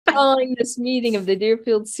Calling this meeting of the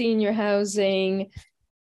Deerfield Senior Housing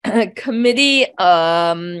Committee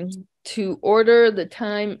to order. The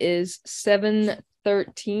time is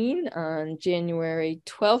 7:13 on January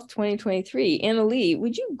 12th, 2023. Anna Lee,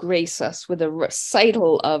 would you grace us with a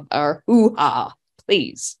recital of our hoo-ha,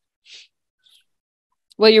 please?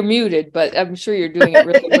 Well, you're muted, but I'm sure you're doing it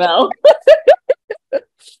really well.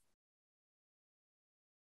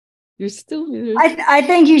 You're still muted. I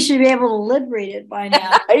think you should be able to lip read it by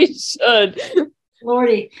now. I should.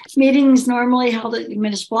 Lordy, meetings normally held at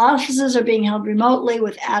municipal offices are being held remotely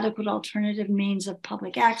with adequate alternative means of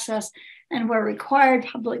public access, and where required,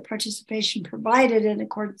 public participation provided in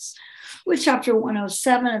accordance with Chapter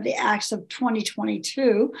 107 of the Acts of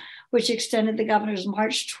 2022, which extended the governor's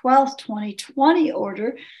March 12th, 2020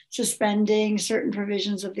 order suspending certain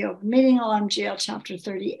provisions of the open meeting law, MGL Chapter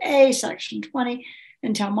 30A, Section 20,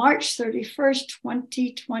 until March 31st,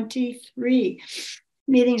 2023.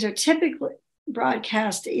 Meetings are typically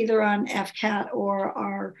broadcast either on FCAT or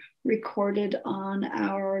are recorded on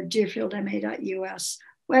our deerfieldma.us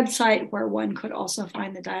website, where one could also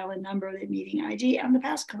find the dial-in number, the meeting ID, and the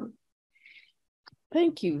passcode.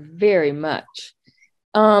 Thank you very much.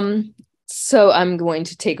 So I'm going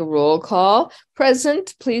to take a roll call.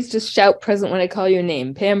 Present, please just shout present when I call your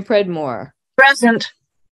name. Pam Predmore. Present.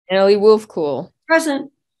 Annalie Wolfcool.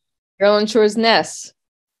 Present. Carolyn Shores-Ness.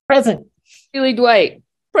 Present. Julie Dwight.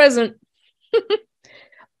 Present.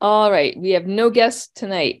 All right, we have no guests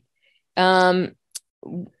tonight.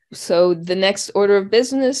 So the next order of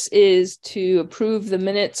business is to approve the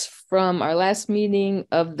minutes from our last meeting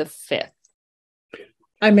of the 5th.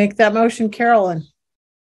 I make that motion, Carolyn.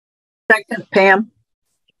 Second, Pam.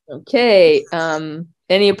 Okay,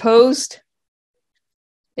 any opposed?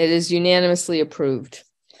 It is unanimously approved.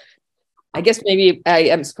 I guess maybe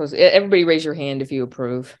I'm supposed to, everybody raise your hand if you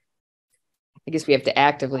approve. I guess we have to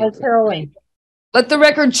actively. Carolyn. Let the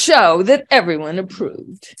record show that everyone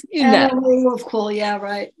approved. Cool, yeah,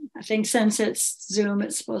 right. I think since it's Zoom,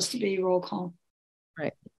 it's supposed to be roll call.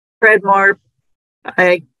 Right. Predmore.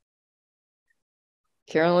 Aye.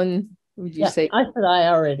 Carolyn, would you say? I said aye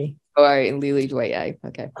already. Oh, all right, and Lily Dwight, aye.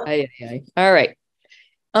 Okay. Aye. All right.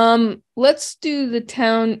 Let's do the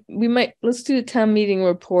town. Let's do the town meeting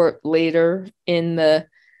report later in the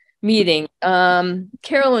meeting.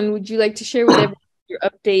 Carolyn, would you like to share with everyone your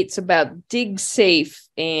updates about Dig Safe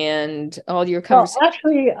and all your conversations? Well,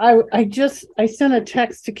 actually, I sent a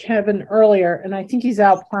text to Kevin earlier, and I think he's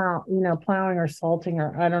out plowing or salting,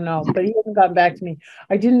 or I don't know, but he hasn't gotten back to me.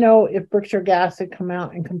 I didn't know if Berkshire Gas had come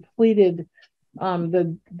out and completed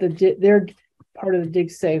their part of the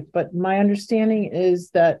Dig Safe, but my understanding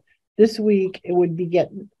is that this week it would be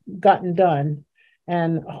gotten done,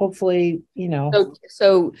 and hopefully,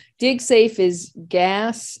 So Dig Safe is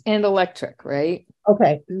gas and electric, right?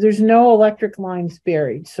 Okay, there's no electric lines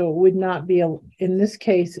buried, so it would not be in this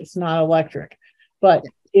case. It's not electric, but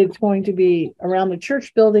it's going to be around the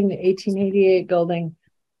church building, the 1888 building,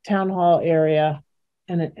 town hall area,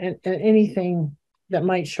 and anything that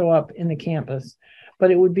might show up in the campus.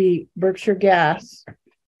 But it would be Berkshire Gas,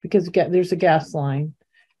 because there's a gas line,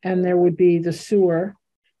 and there would be the sewer,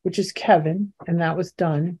 which is Kevin, and that was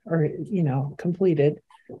done, or completed.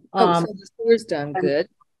 So the sewer's done. Good.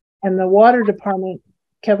 And the water department,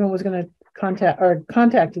 Kevin was going to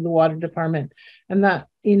contacted the water department, and that,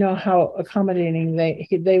 how accommodating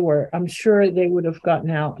they were. I'm sure they would have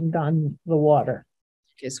gotten out and done the water.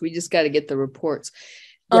 Yes, we just got to get the reports.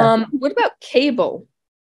 Yeah. What about cable?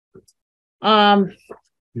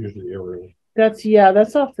 Usually aerial.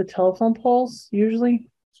 That's off the telephone poles usually.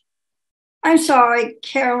 I'm sorry,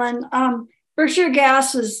 Carolyn. Berkshire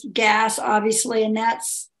Gas was gas, obviously, and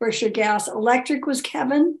that's Berkshire Gas. Electric was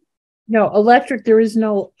Kevin. No, electric. There is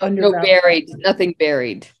no underground. No buried. Nothing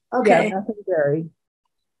buried. Okay. Yeah, nothing buried.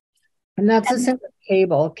 And that's the same with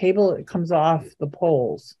cable. Cable, it comes off the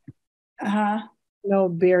poles. No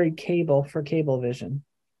buried cable for Cablevision.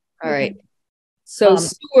 All right. So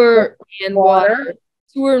sewer and water.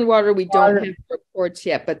 Sewer and water, we don't have reports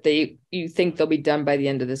yet, but you think they'll be done by the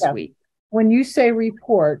end of this week. When you say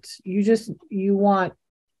reports, you want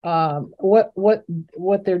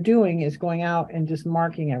what they're doing is going out and just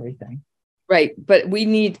marking everything. Right. But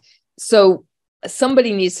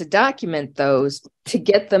somebody needs to document those to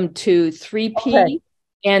get them to 3P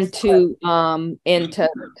and to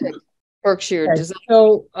Berkshire Design.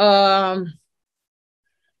 So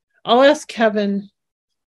I'll ask Kevin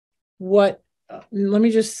I'll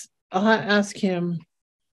ask him.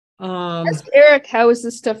 Ask Eric, how is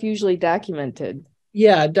this stuff usually documented?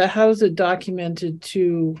 Yeah, how is it documented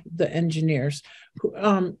to the engineers?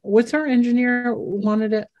 What's our engineer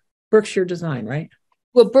wanted it? Berkshire Design, right?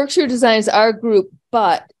 Well, Berkshire Design is our group,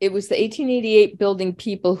 but it was the 1888 building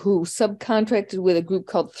people who subcontracted with a group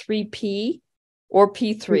called 3P or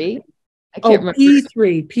P3. I can't remember.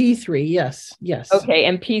 P3, yes. Okay,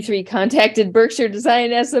 and P3 contacted Berkshire Design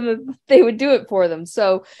and asked them if they would do it for them.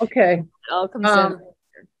 So okay, it all comes in.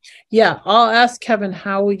 Yeah, I'll ask Kevin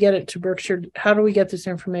how we get it to Berkshire. How do we get this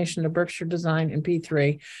information to Berkshire Design and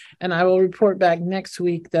P3? And I will report back next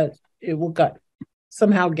week that it will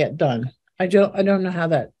somehow get done. I don't know how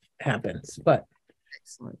that happens, but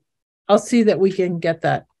Excellent. I'll see that we can get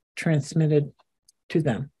that transmitted to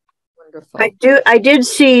them. Wonderful. I did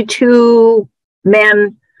see two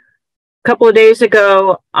men a couple of days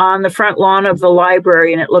ago on the front lawn of the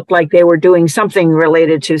library, and it looked like they were doing something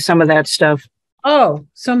related to some of that stuff. Oh,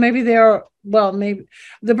 so maybe they are. Well, maybe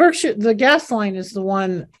the gas line is the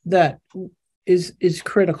one that is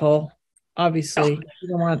critical. Obviously, you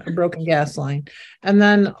don't want a broken gas line. And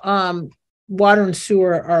then water and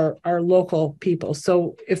sewer are local people.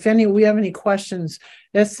 So if we have any questions,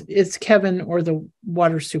 it's Kevin or the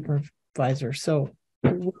water supervisor. So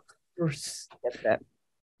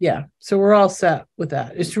yeah, so we're all set with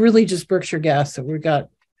that. It's really just Berkshire Gas that we got.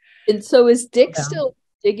 And so is Dick still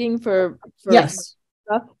digging for yes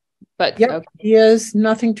stuff? But yep, okay. He has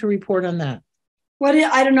nothing to report on that.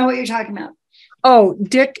 I don't know what you're talking about. Oh,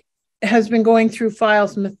 Dick has been going through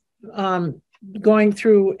files, going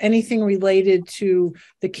through anything related to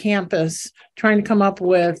the campus, trying to come up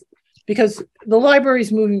with, because the library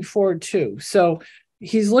is moving forward too. So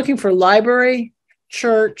he's looking for library,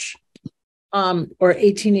 church, or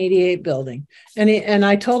 1888 building. And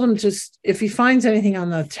I told him just, if he finds anything on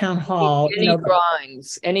the town hall, any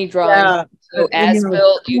drawings. Yeah, so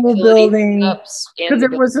as-built building, because there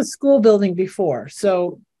was a school building before.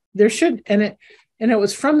 So there should, and it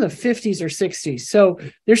was from the 50s or 60s. So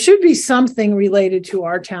there should be something related to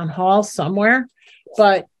our town hall somewhere,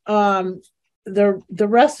 but the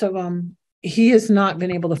rest of them, he has not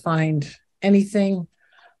been able to find anything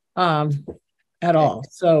at all.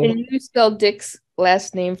 So can you spell Dick's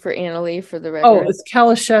last name for Annalee for the record? Oh, it's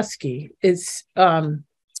Kalashevsky. It's CAL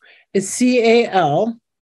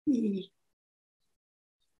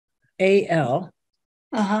AL.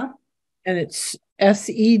 And it's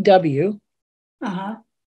SEW.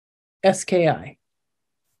 SKI.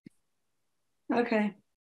 Okay.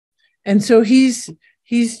 And so he's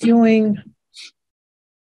doing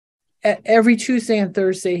every Tuesday and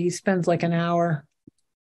Thursday, he spends like an hour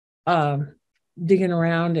digging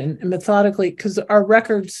around and methodically, because our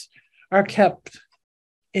records are kept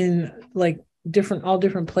in like all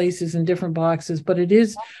different places in different boxes, but it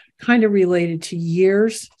is kind of related to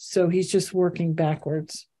years. So he's just working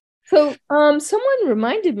backwards. So someone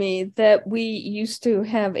reminded me that we used to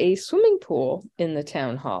have a swimming pool in the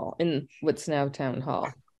town hall, in what's now town hall.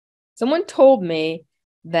 Someone told me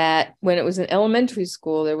that when it was in elementary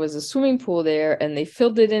school, there was a swimming pool there and they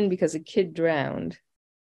filled it in because a kid drowned.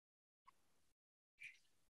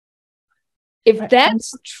 If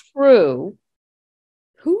that's true,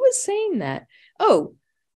 who was saying that? Oh,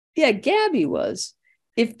 yeah, Gabby was.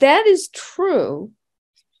 If that is true,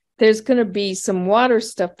 there's going to be some water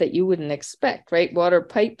stuff that you wouldn't expect, right? Water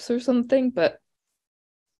pipes or something, but.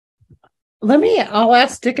 I'll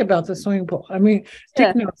ask Dick about the swimming pool. I mean,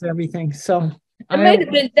 Dick knows everything. So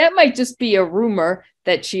that might just be a rumor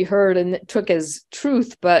that she heard and took as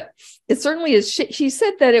truth, but it certainly is. She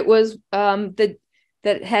said that it was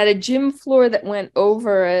that had a gym floor that went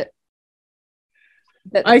over it.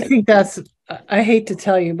 I think I hate to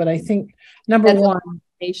tell you, but I think number one,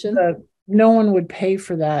 no one would pay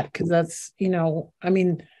for that because that's, I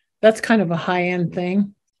mean, that's kind of a high-end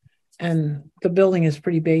thing and the building is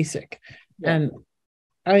pretty basic. Yeah. And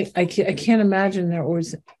I can't imagine there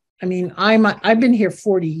was, I mean, I've been here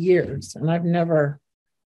 40 years and I've never,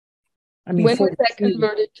 when was that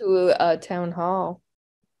converted to a town hall?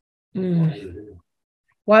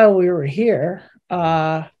 While we were here,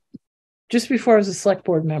 just before I was a select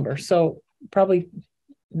board member. So probably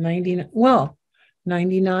 99,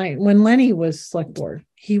 when Lenny was select board,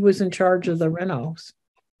 he was in charge of the renos.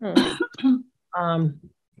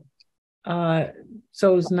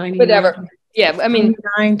 So it was 99. Whatever. Yeah, I mean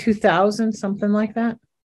 2000, something like that.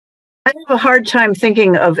 I have a hard time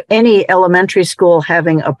thinking of any elementary school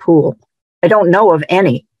having a pool. I don't know of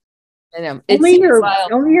any. I know.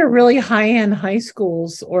 Only your really high-end high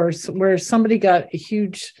schools or where somebody got a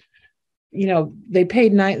huge, they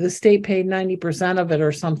paid the state paid 90% of it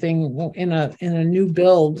or something in a new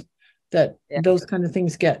build that those kind of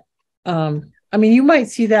things get. I mean, you might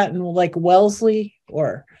see that in like Wellesley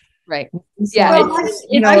or right. Yeah,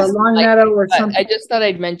 or Long Meadow or something. I just thought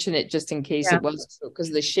I'd mention it just in case it was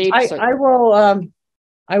because the shapes. I will.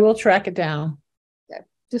 I will track it down. Okay.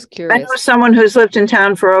 Just I curious. know someone who's lived in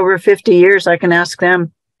town for over 50 years. I can ask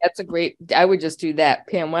them. That's a great, I would just do that.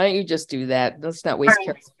 Pam, why don't you just do that? Let's not waste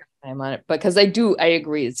time on it. Because I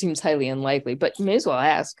agree. It seems highly unlikely, but you may as well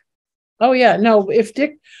ask. Oh yeah, no, if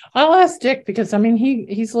Dick, I'll ask Dick because I mean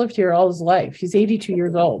he's lived here all his life. He's 82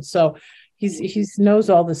 years old. So he's knows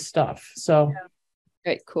all this stuff. So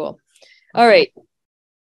Right, cool. All right.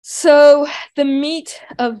 So the meat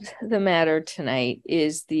of the matter tonight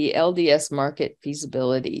is the LDS market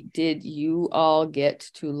feasibility. Did you all get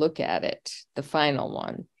to look at it, the final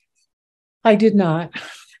one? I did not,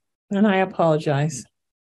 and I apologize.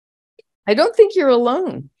 I don't think you're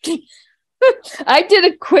alone. I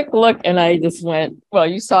did a quick look and I just went, well,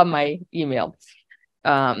 you saw my email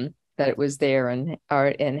that it was there and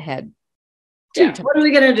had What are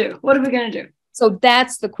we going to do? What are we going to do? So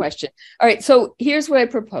that's the question. All right. So here's what I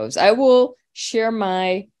propose. I will share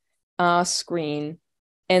my screen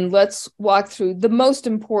and let's walk through. The most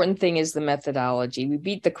important thing is the methodology. We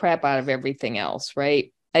beat the crap out of everything else,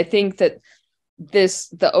 right? I think that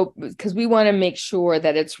because we want to make sure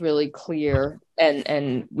that it's really clear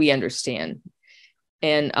and we understand.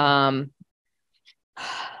 And I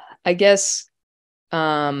guess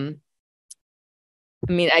I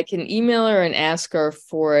mean, I can email her and ask her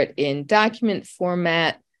for it in document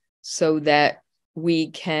format so that we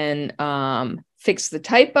can fix the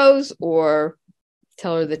typos, or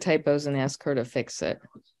tell her the typos and ask her to fix it.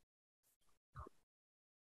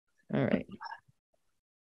 All right.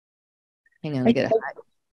 Hang on, I gotta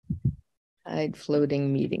hide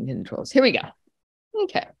floating meeting controls. Here we go.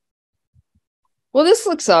 Okay. Well, this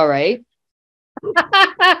looks all right.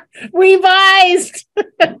 Revised.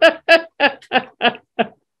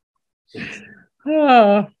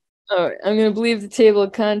 Oh. All right, I'm going to believe the table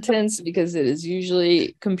of contents because it is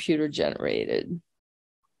usually computer generated.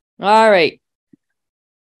 All right.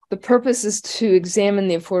 The purpose is to examine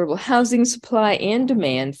the affordable housing supply and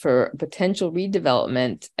demand for potential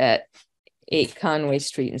redevelopment at 8 Conway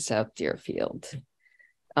Street in South Deerfield.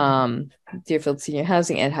 Deerfield Senior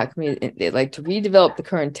Housing Ad Hoc Committee, they'd like to redevelop the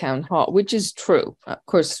current town hall, which is true. Of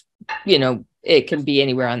course, you know, it can be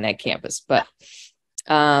anywhere on that campus, but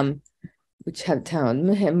which have town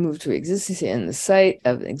have moved to existing in the site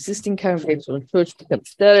of an existing congregational church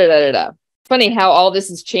becomes Funny how all this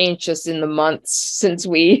has changed just in the months since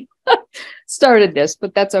we started this,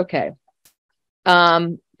 but that's okay.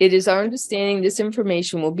 It is our understanding this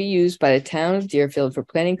information will be used by the town of Deerfield for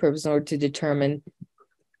planning purposes in order to determine.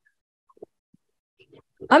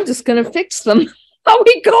 I'm just going to fix them how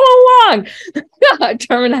we go along.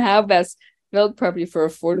 Determine how best develop property for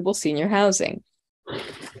affordable senior housing.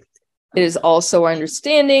 It is also our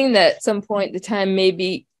understanding that at some point the time may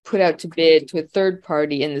be put out to bid to a third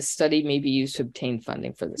party and the study may be used to obtain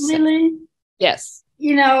funding for this. Really? Yes.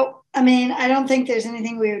 You know, I mean, I don't think there's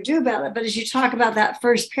anything we would do about it, but as you talk about that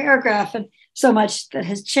first paragraph and so much that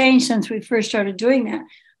has changed since we first started doing that,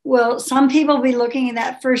 will some people be looking at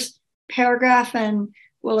that first paragraph and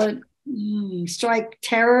will it strike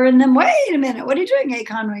terror in them? Wait a minute, what are you doing at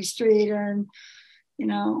Conway Street? And, you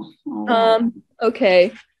know,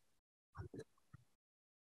 okay.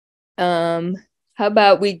 How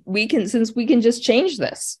about we can, since we can just change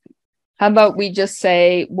this, how about we just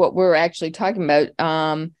say what we're actually talking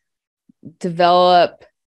about? Develop.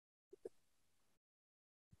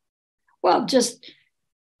 Well, this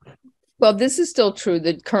is still true.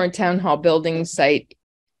 The current town hall building site.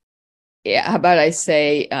 Yeah. How about I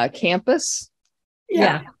say campus?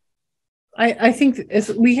 Yeah. I think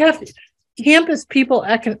we have campus people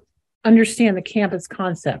can understand the campus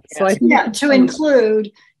concept. So I think to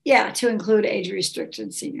include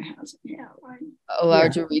age-restricted senior housing. Yeah, right. A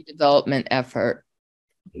larger redevelopment effort.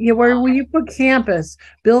 Yeah, where you put campus,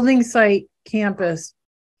 building site, campus.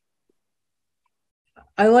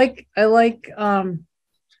 I like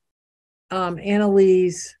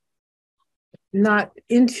Annalise not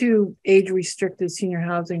into age-restricted senior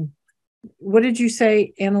housing. What did you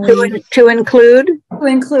say, Annalise? To include? To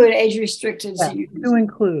include age-restricted senior housing. To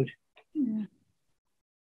include. Yeah.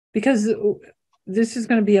 Because this is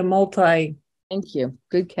going to be a multi. Thank you.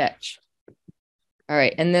 Good catch. All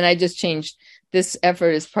right. And then I just changed this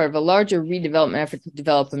effort as part of a larger redevelopment effort to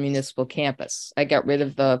develop a municipal campus. I got rid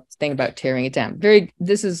of the thing about tearing it down.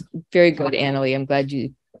 This is very good, Annalie. I'm glad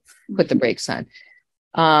you put the brakes on.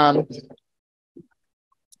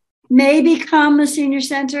 May become a senior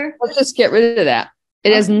center. Let's just get rid of that.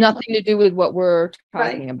 It has nothing to do with what we're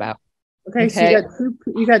talking about. Okay. So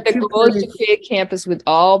you got two to create a campus with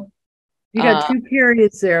all. You got 2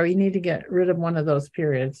 periods there. You need to get rid of one of those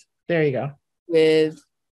periods. There you go. With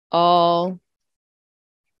all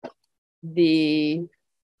the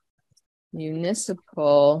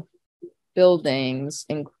municipal buildings,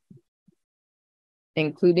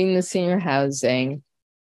 including the senior housing.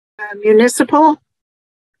 Municipal?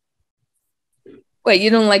 Wait, you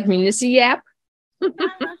don't like municipal?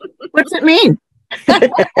 What's it mean?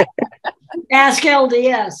 Ask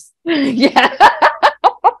LDS. Yeah.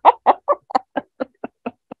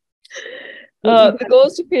 The goal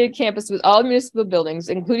is to create a campus with all municipal buildings,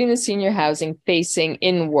 including the senior housing, facing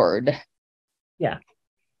inward. Yeah.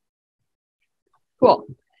 Cool.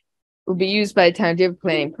 Will be used by the town for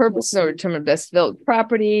planning purposes or determine best developed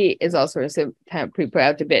property is also a time pre put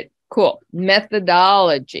out to bid. Cool.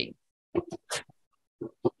 Methodology.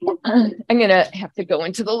 I'm gonna have to go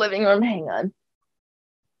into the living room. Hang on.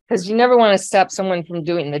 Because you never want to stop someone from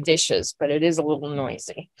doing the dishes, but it is a little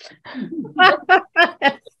noisy.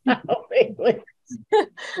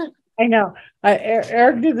 I know.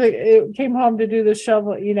 Eric came home to do the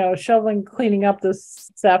shoveling, cleaning up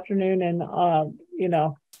this afternoon, and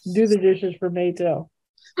do the dishes for me too.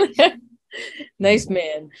 Nice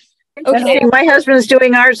man. Okay, my husband's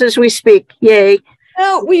doing ours as we speak. Yay.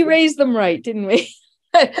 Oh, we raised them right, didn't we?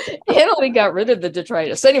 Annalie got rid of the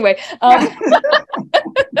detritus. Anyway,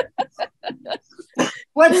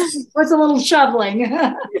 what's a little shoveling?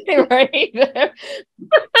 Right.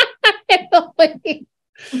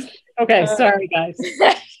 Okay, sorry guys.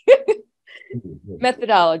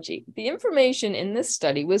 Methodology. The information in this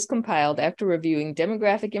study was compiled after reviewing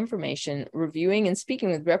demographic information, reviewing and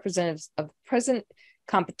speaking with representatives of present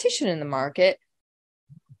competition in the market,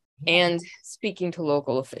 and speaking to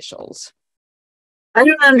local officials. I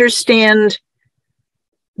don't understand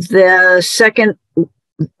the second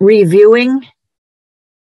reviewing.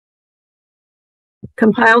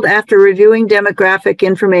 Compiled after reviewing demographic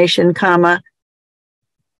information, comma.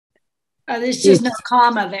 There's just no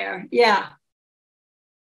comma there. Yeah.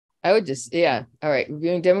 I would just, yeah. All right.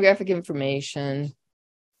 Reviewing demographic information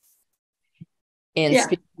and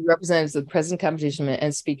speaking with representatives of the present competition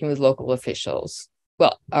and speaking with local officials.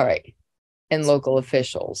 Well, all right. And local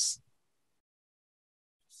officials.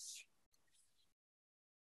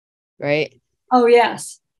 Right? Oh,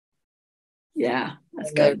 yes. Yeah,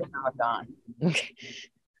 that's good. Okay.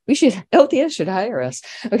 LTS should hire us.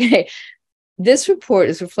 Okay. This report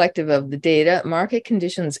is reflective of the data, market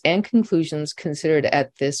conditions, and conclusions considered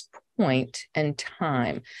at this point and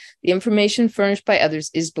time. The information furnished by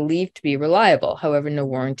others is believed to be reliable. However, no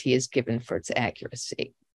warranty is given for its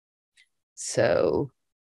accuracy. So,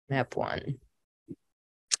 map 1.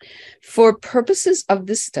 For purposes of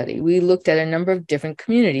this study, we looked at a number of different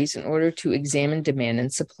communities in order to examine demand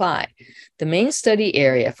and supply. The main study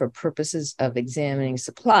area for purposes of examining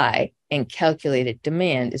supply and calculated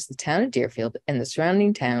demand is the town of Deerfield and the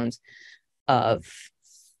surrounding towns of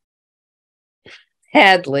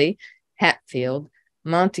Hadley, Hatfield,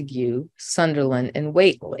 Montague, Sunderland, and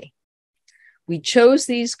Whately. We chose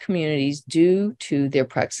these communities due to their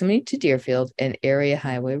proximity to Deerfield and area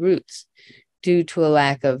highway routes. Due to a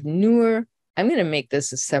lack of newer, I'm going to make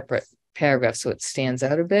this a separate paragraph so it stands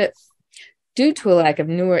out a bit. Due to a lack of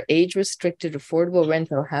newer age-restricted affordable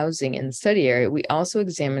rental housing in the study area, we also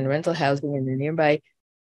examined rental housing in the nearby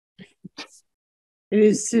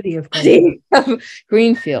city of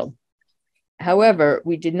Greenfield. However,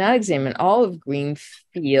 we did not examine all of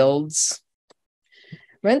Greenfield's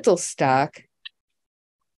rental stock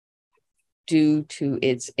due to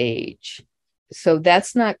its age. So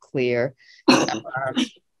that's not clear.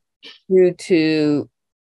 Due to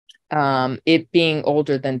it being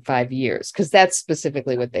older than 5 years, because that's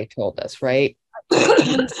specifically what they told us, right?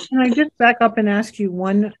 Can I just back up and ask you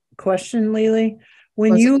one question, Lily?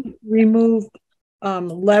 When you remove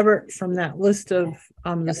Leverett from that list of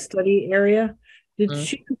the study area, did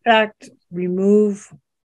she in fact remove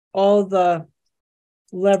all the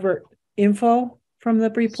Leverett info from the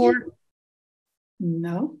report?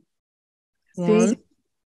 No. See?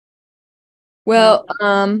 Well,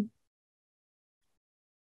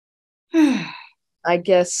 I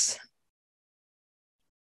guess.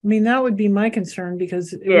 I mean, that would be my concern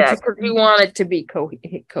because because we want it to be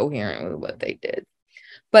coherent with what they did.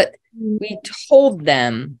 But we told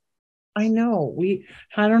them. I know.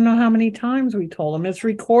 I don't know how many times we told them. It's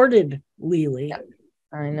recorded, Lily. Yeah,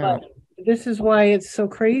 I know. But this is why it's so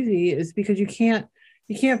crazy, is because you can't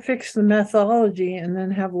fix the methodology and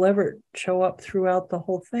then have Leverett show up throughout the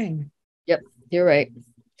whole thing. Yep, you're right.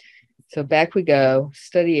 So back we go.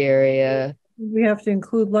 Study area. We have to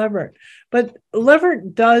include Leverett. But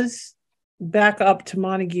Leverett does back up to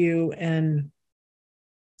Montague and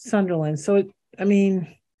Sunderland. So,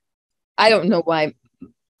 I don't know why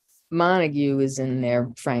Montague is in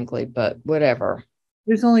there, frankly, but whatever.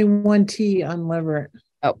 There's only one T on Leverett.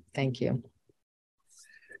 Oh, thank you.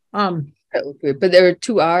 Um, That looked weird. But there are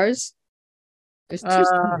two R's. There's two.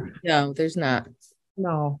 uh, No, there's not.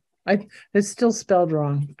 no, it's still spelled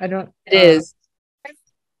wrong. I don't. It is.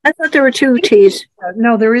 I thought there were two T's.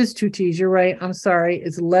 No, there is two T's. You're right. I'm sorry.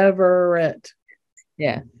 It's Leverett.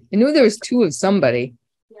 Yeah. I knew there was two of somebody.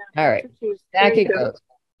 All right. Back it goes.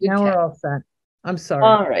 Good Now we're catch. all set. I'm sorry.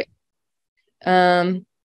 All right.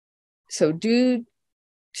 So due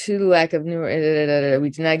to the lack of new, we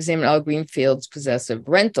did not examine all Greenfield's possessive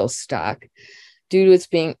rental stock due to its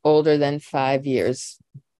being older than 5 years.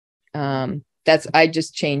 I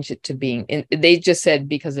just changed it to being, they just said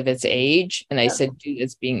because of its age, and I said due to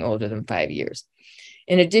its being older than 5 years.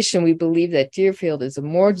 In addition, we believe that Deerfield is a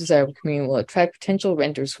more desirable community, will attract potential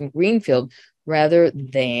renters from Greenfield rather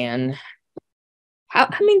than,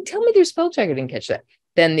 tell me their spell check, I didn't catch that,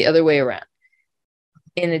 than the other way around.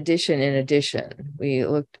 In addition, we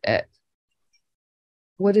looked at,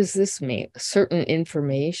 what does this mean? Certain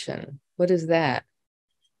information. What is that?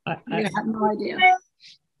 I have no idea.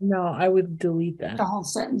 No, I would delete that. The whole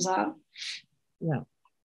sentence out. Yeah.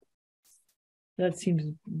 That seems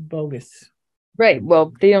bogus. Right.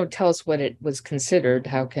 Well, they don't tell us what it was considered.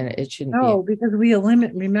 How can it shouldn't be? No, because we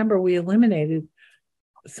eliminated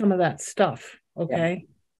some of that stuff. Okay. Yeah.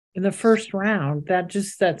 In the first round,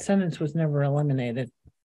 that sentence was never eliminated.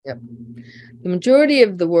 Yep. The majority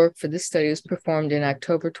of the work for this study was performed in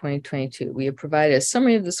October 2022. We have provided a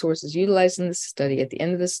summary of the sources utilized in this study at the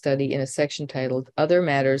end of the study in a section titled Other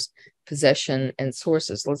Matters, Possession, and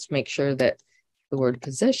Sources. Let's make sure that the word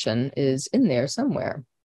possession is in there somewhere.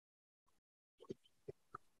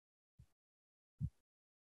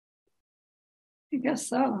 I guess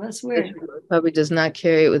so. That's weird. Probably does not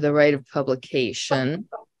carry it with the right of publication.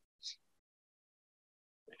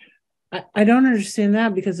 I don't understand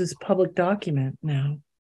that because it's a public document now.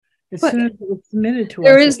 As soon as it was submitted to us.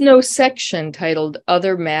 There is no section titled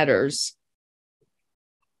Other Matters.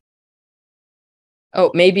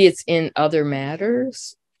 Oh, maybe it's in Other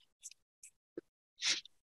Matters.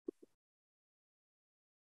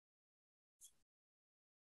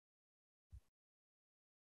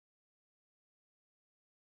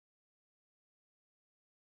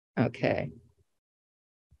 Okay.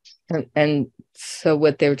 And so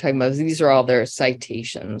what they were talking about is these are all their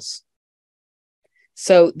citations.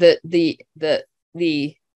 So the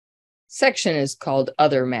section is called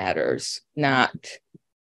Other Matters, not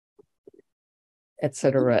et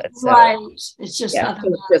cetera, et cetera. Right. It's just other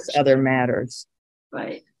matters. Just Other Matters.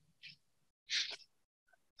 Right.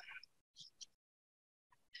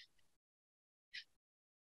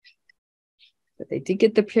 But they did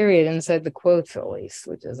get the period inside the quotes at least,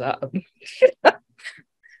 which is up.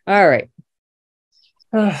 All right.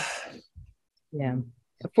 Yeah.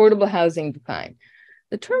 Affordable housing defined.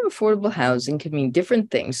 The term affordable housing can mean different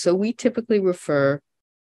things. So we typically refer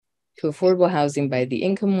to affordable housing by the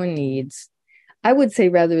income one needs. I would say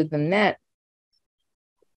rather than that,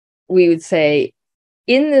 we would say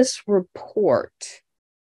in this report,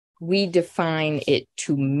 we define it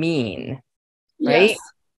to mean, right?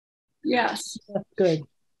 Yes. That's good.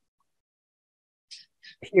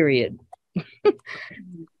 Period.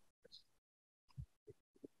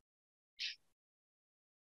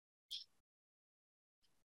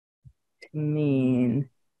 Mean.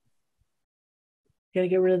 Gotta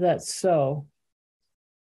get rid of that so.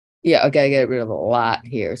 Yeah, I gotta get rid of a lot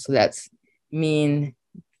here. So that's mean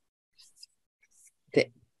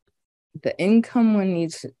the income one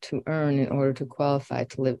needs to earn in order to qualify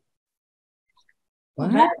to live.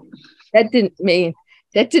 What? That didn't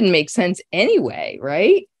make sense anyway,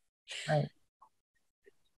 right? Right.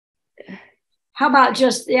 How about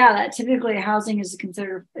just, that typically housing is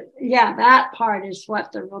considered, that part is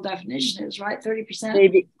what the real definition is, right? 30%.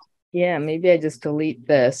 Maybe, maybe I just delete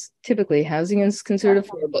this. Typically, housing is considered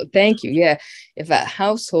affordable. Thank you. Yeah. If a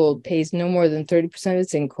household pays no more than 30% of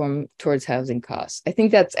its income towards housing costs. I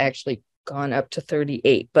think that's actually gone up to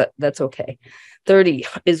 38, but that's okay. 30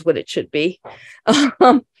 is what it should be.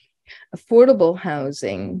 Affordable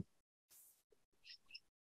housing.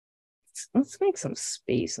 Let's make some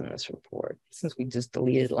space in this report since we just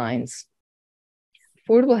deleted lines.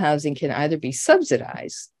 Affordable housing can either be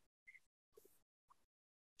subsidized.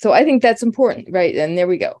 So I think that's important, right? And there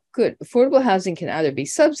we go. Good. Affordable housing can either be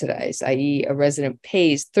subsidized, i.e. a resident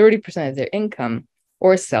pays 30% of their income,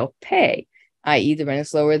 or self-pay, i.e. the rent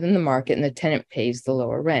is lower than the market and the tenant pays the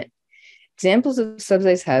lower rent. Examples of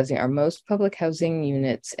subsidized housing are most public housing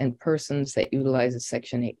units and persons that utilize a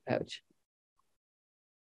Section 8 voucher.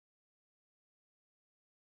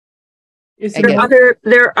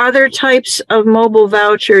 There are other types of mobile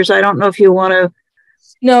vouchers. I don't know if you want to.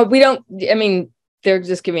 No, we don't. I mean, they're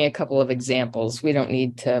just giving a couple of examples. We don't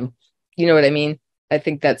need to, you know what I mean? I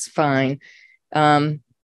think that's fine.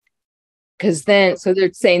 Because then, so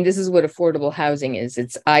they're saying this is what affordable housing is.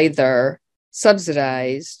 It's either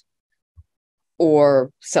subsidized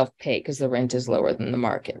or self-pay because the rent is lower than the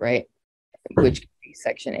market, right? Which could be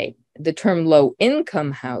Section 8. The term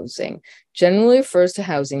low-income housing generally refers to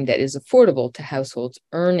housing that is affordable to households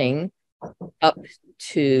earning up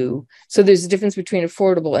to, so there's a difference between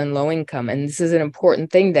affordable and low income. And this is an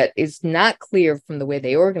important thing that is not clear from the way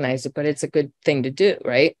they organize it, but it's a good thing to do,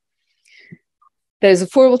 right? That is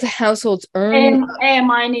affordable to households earning.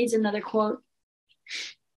 And AMI needs another quote.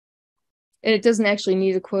 And it doesn't actually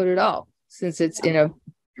need a quote at all, since it's in a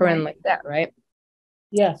paren like that, right?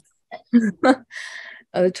 Yes.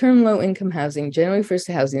 The term low-income housing generally refers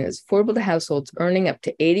to housing that's affordable to households earning up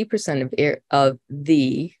to 80% of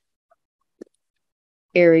the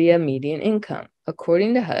area median income,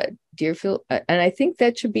 according to HUD. Deerfield, and I think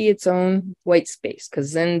that should be its own white space,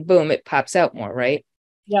 because then boom, it pops out more, right?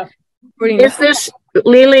 Yeah. Is this,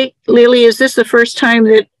 Lily, is this the first time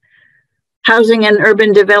that housing and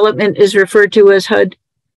urban development is referred to as HUD?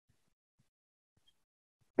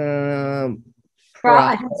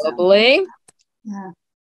 Probably. Yeah.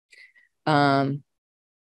 Housing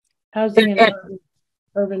and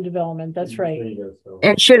urban development. That's right.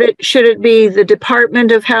 And should it be the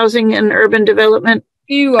Department of Housing and Urban Development?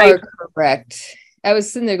 You are correct. I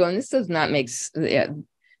was sitting there going, this does not make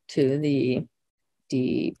to the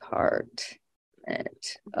Department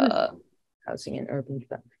of Housing and Urban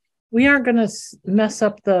Development. We aren't going to mess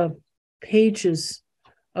up the pages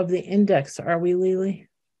of the index, are we, Lily?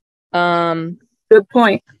 Good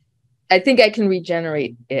point. I think I can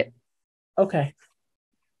regenerate it. Okay.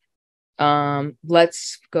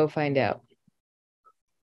 Let's go find out.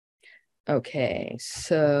 Okay,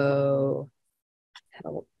 so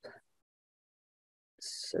help.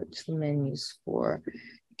 Search the menus for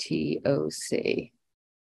TOC.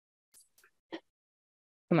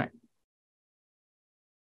 Come on.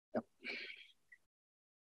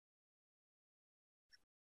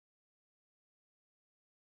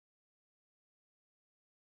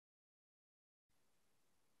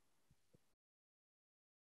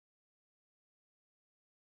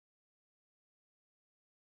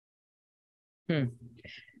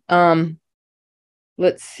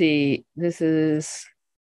 Let's see. This is.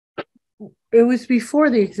 It was before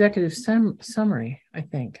the executive summary, I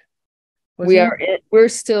think. We're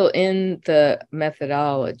still in the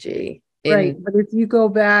methodology. Right, but if you go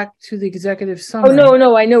back to the executive summary. Oh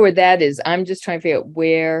no, I know where that is. I'm just trying to figure out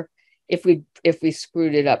where, if we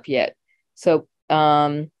screwed it up yet. So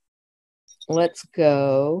let's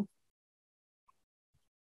go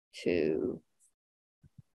to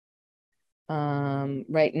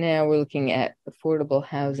right now we're looking at affordable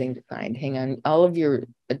housing defined. Hang on, all of your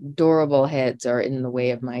adorable heads are in the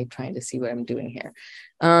way of my trying to see what I'm doing here.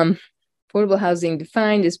 Affordable housing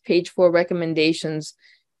defined is page 4. Recommendations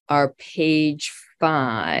are page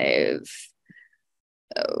 5.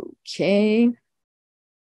 Okay.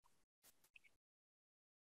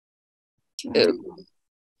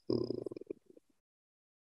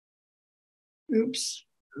 Oops.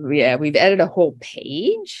 Yeah, we've added a whole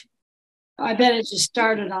page. I bet it just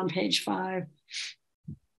started on page 5.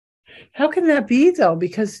 How can that be though?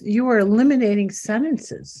 Because you were eliminating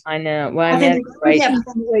sentences. I know. Well, I meant right. Yeah,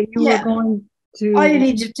 you were going to. All you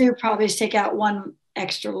need to do probably is take out one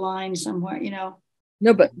extra line somewhere,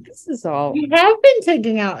 No, but this is all. You have been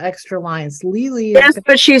taking out extra lines, Lily. Yes,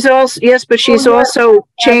 but she's also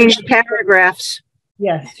changed paragraphs.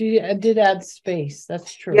 Yes, she did add space.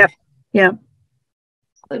 That's true. Yep. Yeah.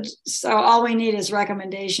 So all we need is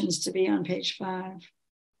recommendations to be on page 5. All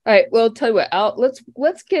right. Well, I'll tell you what.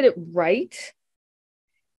 Let's get it right,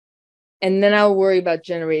 and then I'll worry about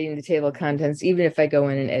generating the table of contents, even if I go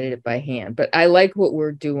in and edit it by hand. But I like what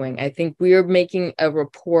we're doing. I think we are making a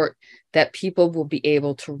report that people will be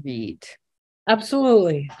able to read.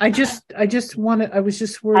 Absolutely. I was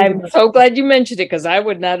just worried. I'm so glad you mentioned it, because I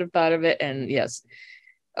would not have thought of it. And yes.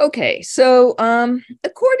 Okay, so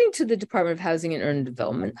according to the Department of Housing and Urban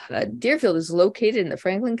Development, HUD, Deerfield is located in the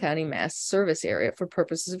Franklin County, Mass. Service area for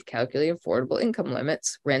purposes of calculating affordable income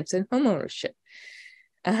limits, rents, and homeownership.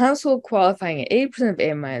 A household qualifying at 80% of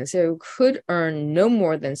AMI in this area could earn no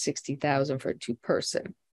more than $60,000 for a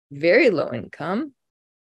 2-person. Very low income,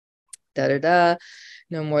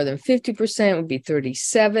 no more than 50% would be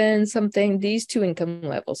 37 something. These two income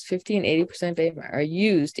levels, 50 and 80% of AMI, are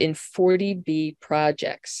used in 40B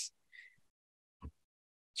projects.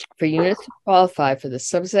 For units to qualify for the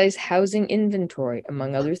subsidized housing inventory,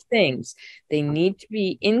 among other things, they need to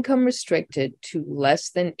be income restricted to less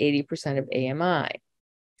than 80% of AMI.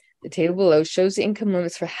 The table below shows the income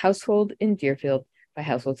limits for household in Deerfield by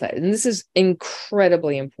household size. And this is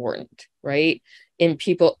incredibly important, right? In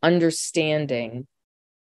people understanding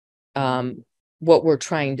what we're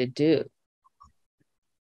trying to do.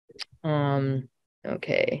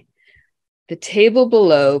 Okay. The table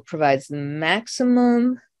below provides the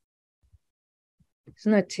maximum.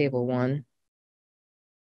 Isn't that table 1?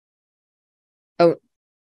 Oh,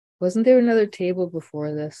 wasn't there another table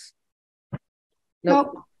before this?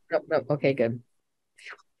 Nope. Nope. Okay, good.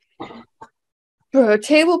 The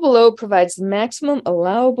table below provides the maximum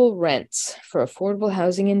allowable rents for affordable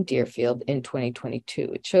housing in Deerfield in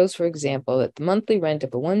 2022. It shows, for example, that the monthly rent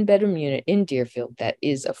of a 1-bedroom unit in Deerfield that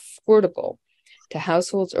is affordable to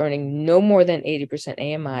households earning no more than 80%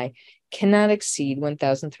 AMI cannot exceed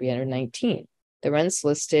 $1,319. The rents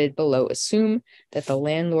listed below assume that the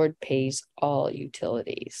landlord pays all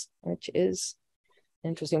utilities, which is an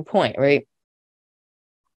interesting point, right?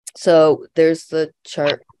 So there's the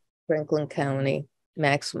chart, Franklin County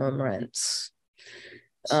maximum rents.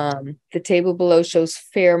 The table below shows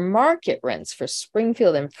fair market rents for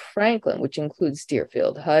Springfield and Franklin, which includes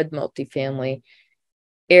Deerfield, HUD, multifamily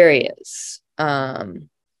areas.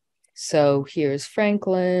 So here's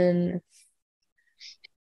Franklin.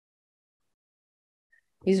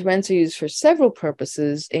 These rents are used for several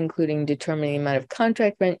purposes, including determining the amount of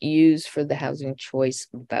contract rent used for the Housing Choice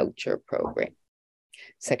Voucher Program.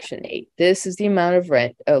 Section 8. This is the amount of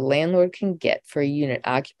rent a landlord can get for a unit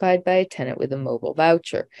occupied by a tenant with a mobile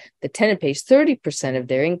voucher. The tenant pays 30% of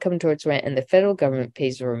their income towards rent, and the federal government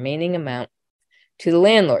pays the remaining amount to the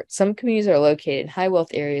landlord. Some communities are located in high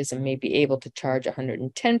wealth areas and may be able to charge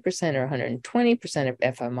 110% or 120% of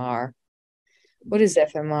FMR. What is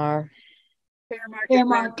FMR? Fair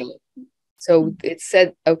market. So it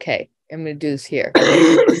said, okay, I'm going to do this here.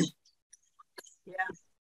 Yeah.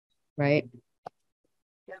 Right?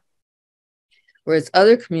 Yeah. Whereas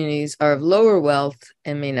other communities are of lower wealth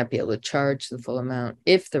and may not be able to charge the full amount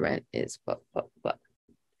if the rent is blah, blah, blah.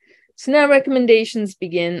 So now recommendations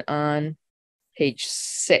begin on page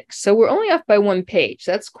 6. So we're only off by 1 page.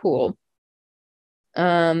 That's cool.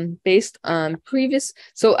 Based on previous,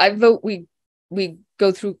 so I vote we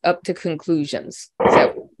go through up to conclusions. Is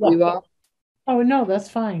that what you are? Oh, no, that's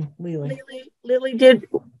fine, Lily. Lily,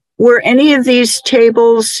 were any of these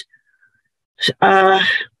tables on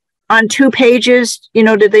 2 pages? You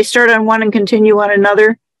know, did they start on one and continue on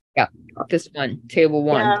another? Yeah, this one, table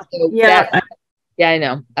 1. Yeah, so yeah. Yeah, I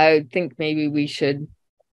know. I think maybe we can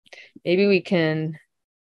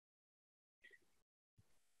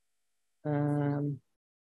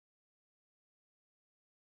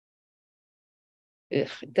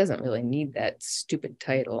it doesn't really need that stupid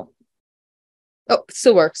title. Oh,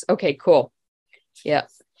 still works. Okay, cool. Yeah.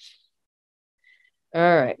 All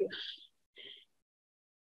right.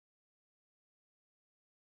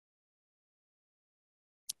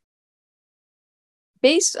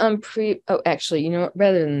 Based on actually, you know what?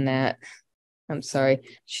 Rather than that, I'm sorry.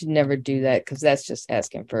 Should never do that because that's just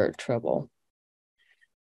asking for trouble.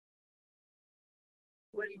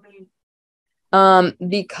 What do you mean?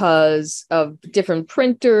 Because of different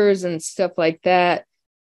printers and stuff like that,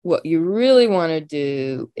 what you really want to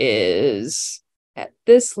do is at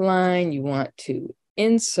this line, you want to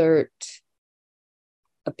insert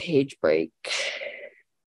a page break.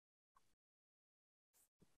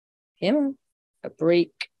 A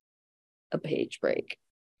page break.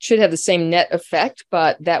 Should have the same net effect,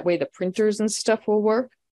 but that way the printers and stuff will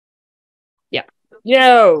work. Yeah.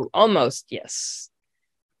 No, almost, yes.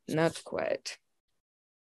 Not quite.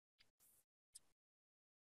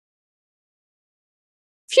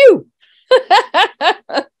 Phew.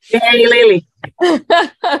 Yay, Lily.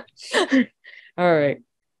 All right.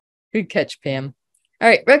 Good catch, Pam. All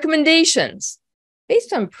right. Recommendations.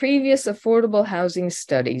 Based on previous affordable housing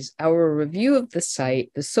studies, our review of the site,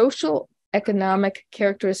 the social economic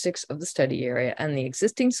characteristics of the study area, and the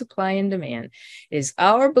existing supply and demand, is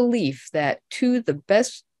our belief that the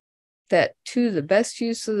best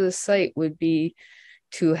use of the site would be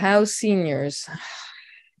to house seniors.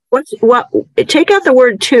 What? Take out the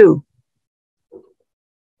word "to."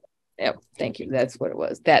 Yep, thank you. That's what it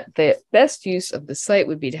was. That the best use of the site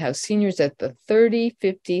would be to house seniors at the 30,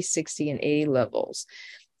 50, 60, and 80 levels.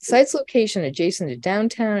 The site's location adjacent to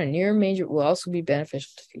downtown and near major will also be beneficial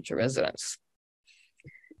to future residents.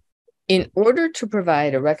 In order to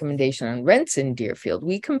provide a recommendation on rents in Deerfield,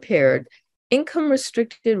 we compared income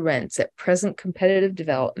restricted rents at present competitive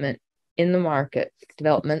development in the market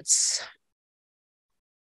developments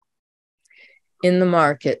in the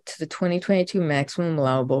market to the 2022 maximum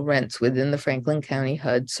allowable rents within the Franklin County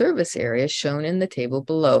HUD service area shown in the table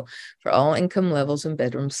below for all income levels and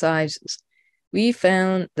bedroom sizes. We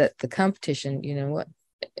found that the competition, you know what?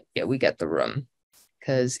 Yeah, we got the room.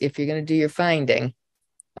 Because if you're going to do your finding,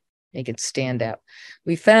 make it stand out.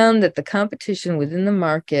 We found that the competition within the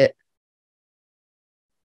market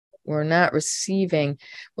were not receiving,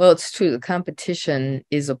 well, it's true, the competition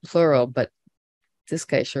is a plural, but this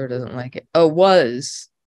guy sure doesn't like it. Oh,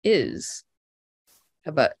 is. How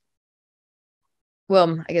about,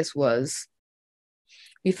 well, I guess was.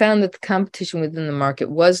 We found that the competition within the market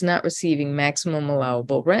was not receiving maximum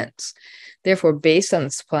allowable rents. Therefore, based on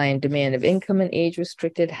the supply and demand of income and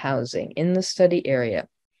age-restricted housing in the study area,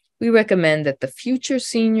 we recommend that the future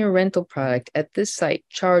senior rental product at this site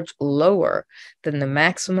charge lower than the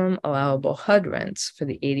maximum allowable HUD rents for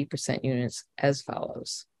the 80% units as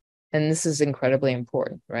follows. And this is incredibly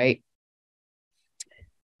important, right?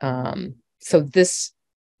 So this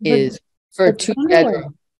is for two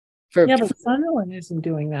bedroom. But Sunderland isn't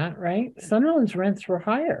doing that, right? Sunderland's rents were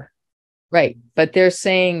higher. Right. But they're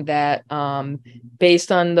saying that based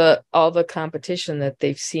on all the competition that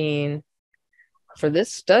they've seen for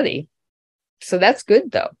this study. So that's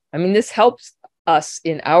good, though. I mean, this helps us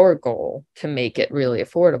in our goal to make it really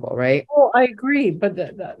affordable, right? Oh, I agree. But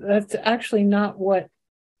that's actually not what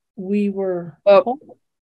we were told.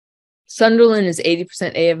 Sunderland is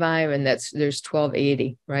 80% AFI, and there's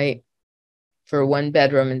 $1,280, right? For a 1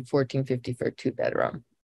 bedroom and $1,450 for a 2 bedroom.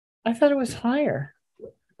 I thought it was higher.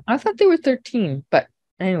 I thought they were 13, but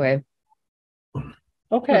anyway.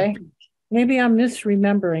 Okay. Maybe I'm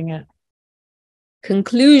misremembering it.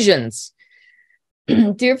 Conclusions.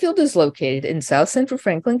 Deerfield is located in South Central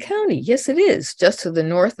Franklin County. Yes, it is. Just to the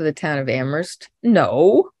north of the town of Amherst.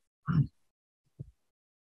 No.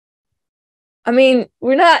 I mean,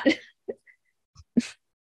 we're not.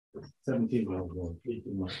 17 miles long,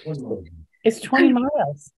 18 miles. It's 20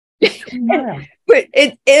 miles. It's 20 miles.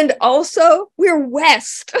 And also, we're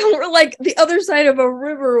west. We're like the other side of a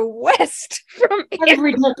river west from What if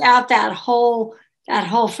we look out that whole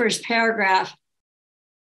first paragraph?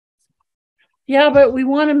 Yeah, but we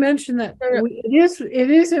want to mention that it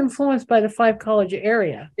is influenced by the 5 college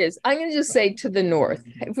area. It is. I'm going to just say to the north.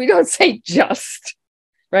 If we don't say just,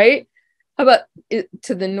 right? How about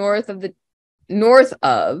to the north of the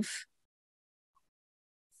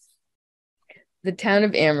town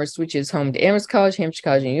of Amherst, which is home to Amherst College, Hampshire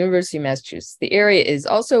College, and University of Massachusetts. The area is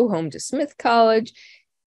also home to Smith College,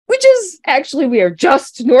 which is actually we are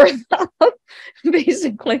just north of,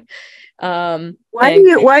 basically. Why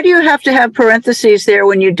do you have to have parentheses there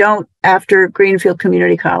when you don't after Greenfield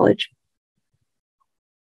Community College?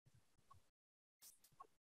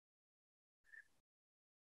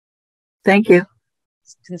 Thank you.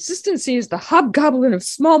 Consistency is the hobgoblin of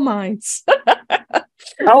small minds.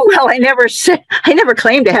 Oh, well, I never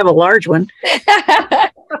claimed to have a large one.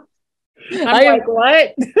 I'm like,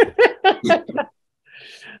 what?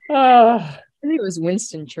 I think it was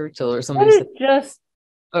Winston Churchill or something. That is just,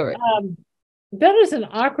 all right. That is an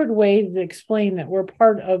awkward way to explain that we're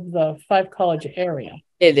part of the 5 college area.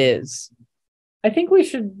 It is. I think we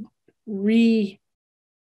should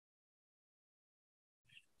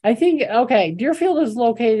Deerfield is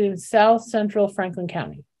located in South Central Franklin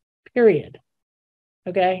County, period.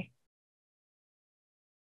 Okay.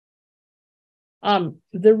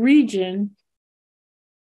 The region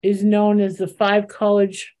is known as the 5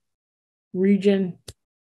 college region.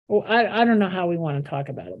 Well, I don't know how we want to talk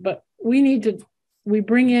about it, but we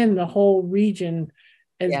bring in the whole region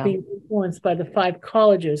as being influenced by the 5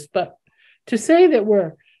 colleges. But to say that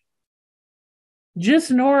we're just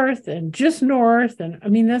north, and I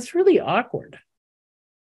mean, that's really awkward.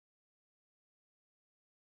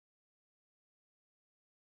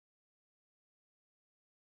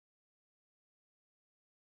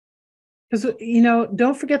 Because,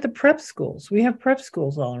 don't forget the prep schools. We have prep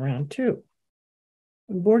schools all around too.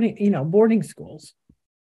 Boarding schools.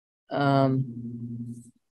 So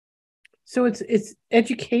it's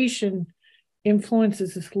education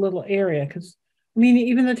influences this little area. Because, I mean,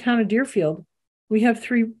 even the town of Deerfield, we have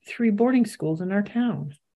three boarding schools in our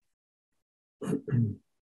town.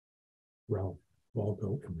 Ralph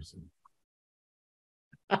Waldo Emerson.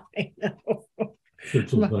 I know.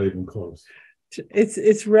 Churchill's not even close.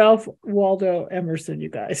 It's Ralph Waldo Emerson, you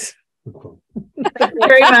guys. Thank you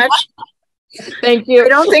very much. Thank you.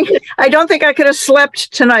 I don't think I could have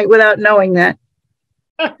slept tonight without knowing that.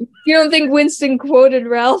 You don't think Winston quoted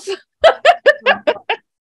Ralph?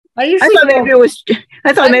 I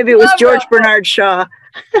thought maybe it was George Bernard Shaw.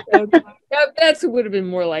 That's what would have been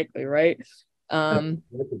more likely, right?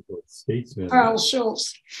 Statesman. Carl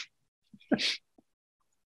Schultz.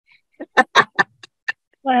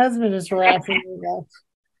 My husband is harassing me now.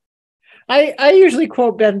 I usually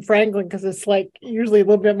quote Ben Franklin because it's like usually a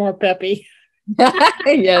little bit more peppy.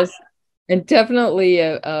 Yes, and definitely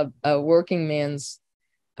a working man's.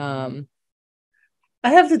 I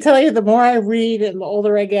have to tell you, the more I read and the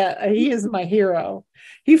older I get, he is my hero.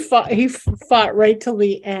 He fought right till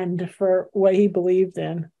the end for what he believed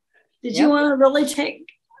in. Did you want to really take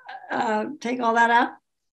all that out?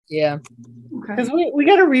 Yeah. Okay. Because we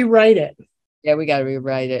got to rewrite it. Yeah, we got to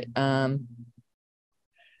rewrite it.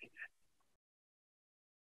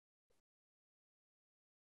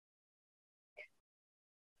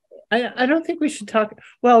 I don't think we should talk.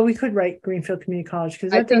 Well, we could write Greenfield Community College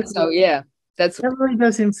because I think so. Yeah, that really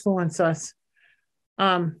does influence us.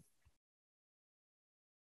 How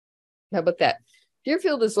about that?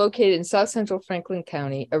 Deerfield is located in South Central Franklin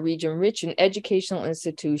County, a region rich in educational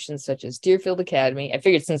institutions such as Deerfield Academy. I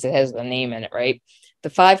figured since it has the name in it, right?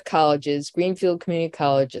 The 5 colleges, Greenfield Community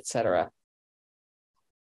College, etc.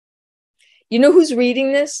 You know who's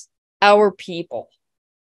reading this? Our people.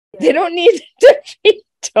 They don't need to be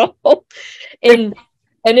told. And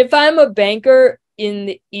if I'm a banker in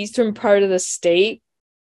the eastern part of the state,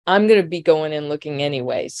 I'm going to be going and looking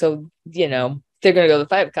anyway. So, they're going to go to the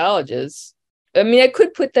 5 colleges. I mean, I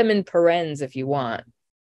could put them in parens if you want.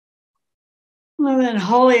 Well, then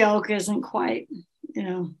Holyoke isn't quite,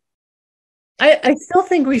 I still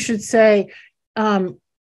think we should say a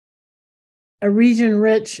region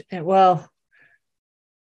rich and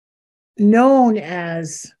known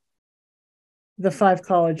as the 5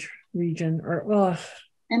 college region, or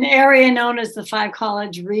an area known as the 5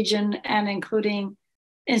 college region, and including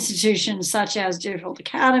institutions such as Deerfield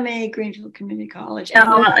Academy, Greenfield Community College. No,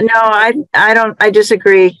 I don't. I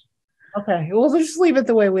disagree. Okay, we'll just leave it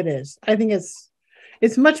the way it is. I think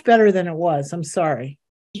it's much better than it was. I'm sorry.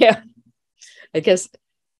 Yeah, I guess.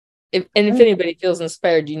 If anybody feels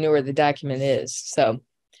inspired, you know where the document is. So,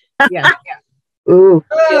 yeah. Ooh.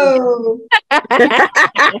 Oh.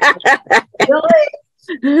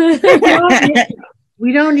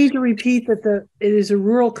 We don't need to repeat that it is a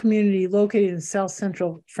rural community located in South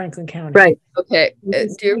Central Franklin County. Right. Okay.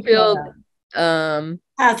 Deerfield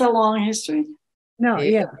has a long history. No,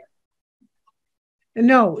 yeah.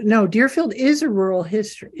 No, Deerfield is a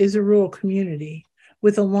rural community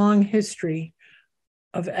with a long history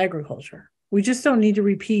of agriculture. We just don't need to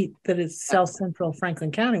repeat that it's South Central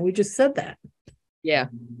Franklin County. We just said that. Yeah,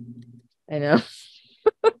 I know.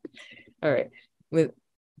 All right. With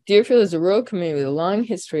Deerfield is a rural community with a long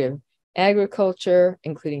history of agriculture,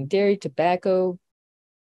 including dairy, tobacco,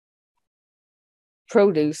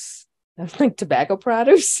 produce. I like tobacco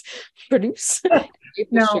produce.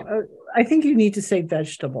 No, I think you need to say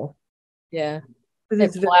vegetable. Yeah,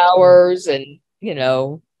 and flowers and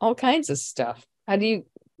all kinds of stuff. How do you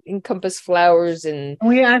encompass flowers and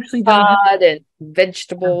we actually don't and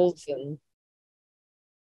vegetables and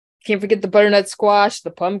can't forget the butternut squash,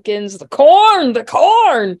 the pumpkins, the corn.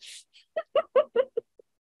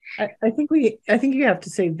 I think you have to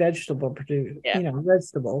say vegetable produce. Yeah.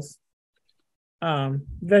 Vegetables.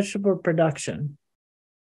 Vegetable production.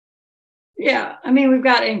 Yeah, I mean we've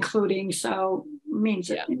got including, so means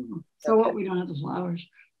it. So what, we don't have the flowers.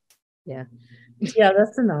 Yeah. Yeah,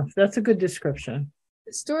 that's enough. That's a good description. The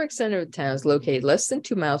historic center of the town is located less than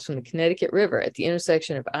 2 miles from the Connecticut River at the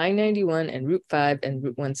intersection of I-91 and Route 5 and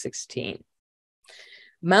Route 116.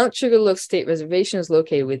 Mount Sugarloaf State Reservation is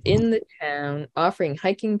located within the town, offering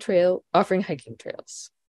hiking trails.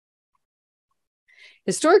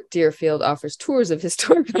 Historic Deerfield offers tours of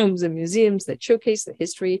historic homes and museums that showcase the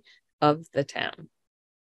history of the town.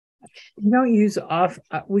 You don't use off.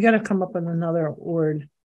 We got to come up with another word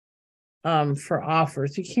for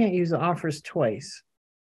offers. You can't use offers twice.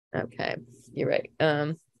 Okay, you're right.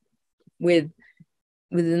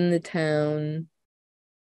 Within the town,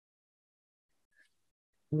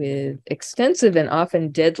 with extensive and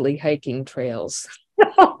often deadly hiking trails.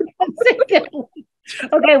 No, don't say deadly.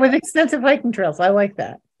 Okay, with extensive hiking trails. I like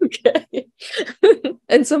that. Okay.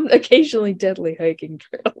 And some occasionally deadly hiking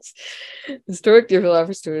trails. Historic Deerfield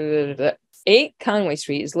offers 8 Conway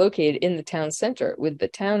Street is located in the town center with the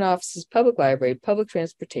town offices, public library, public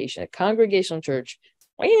transportation, a congregational church,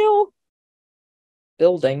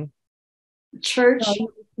 building. Church.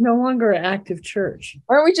 No longer an active church.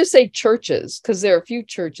 Why don't we just say churches? Because there are a few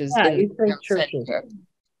churches in the town churches. center.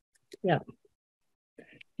 Yeah.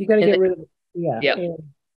 You got to get rid of it. Yeah.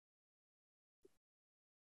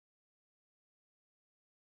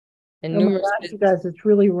 And numerous you guys, it's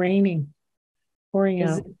really raining, pouring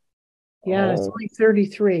out. Yeah, it's only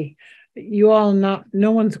 33. You all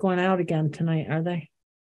no one's going out again tonight, are they?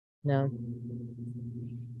 No.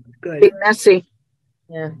 Good. Be messy.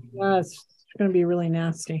 Yeah. Yeah, it's going to be really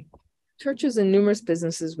nasty. Churches and numerous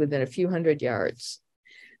businesses within a few hundred yards.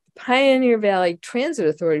 Pioneer Valley Transit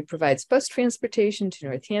Authority provides bus transportation to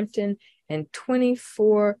Northampton and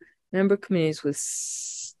 24 member communities with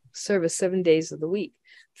service 7 days of the week.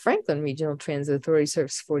 Franklin Regional Transit Authority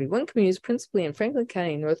serves 41 communities, principally in Franklin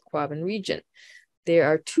County and North Quabbin region. There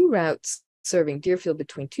are 2 routes serving Deerfield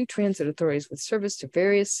between 2 transit authorities with service to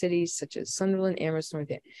various cities such as Sunderland, Amherst,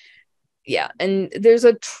 Northampton. Yeah, and there's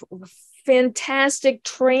a fantastic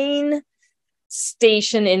train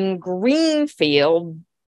station in Greenfield,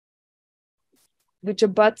 which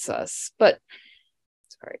abuts us, but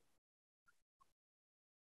sorry.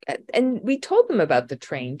 And we told them about the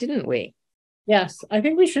train, didn't we? Yes, I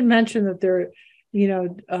think we should mention that there,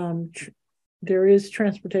 there is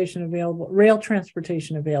transportation available, rail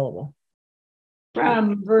transportation available.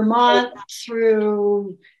 From Vermont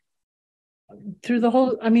through the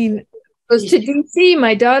whole, I mean. Goes to DC,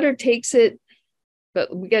 my daughter takes it,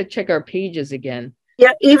 but we got to check our pages again.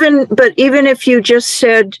 Yeah, even if you just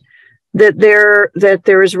said that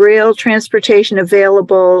there is rail transportation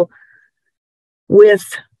available with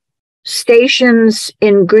stations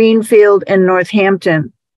in Greenfield and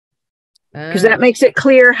Northampton, because that makes it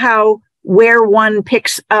clear where one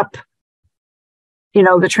picks up,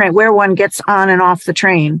 the train, where one gets on and off the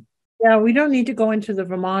train. Yeah, we don't need to go into the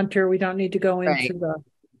Vermonter. We don't need to go into the,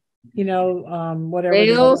 whatever.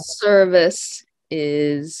 Rail service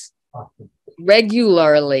is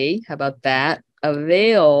regularly, how about that,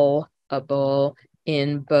 available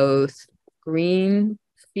in both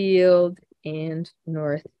Greenfield and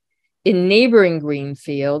neighboring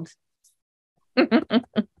Greenfield and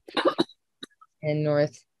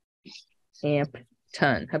Northampton.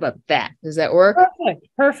 How about that? Does that work?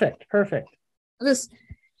 Perfect. All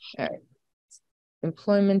right.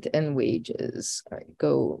 Employment and wages. All right,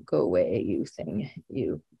 go away, you thing.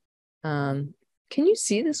 You. Can you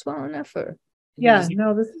see this well enough? Or yeah,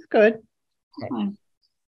 no, this is good. Okay.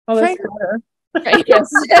 Oh, that's better. Right,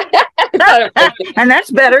 yes. And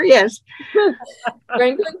that's better, yes.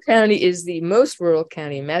 Franklin County is the most rural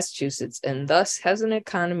county in Massachusetts and thus has an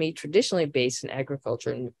economy traditionally based in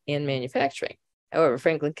agriculture and manufacturing. However,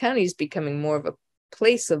 Franklin County is becoming more of a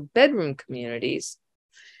place of bedroom communities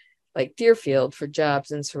like Deerfield for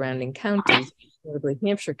jobs in surrounding counties, notably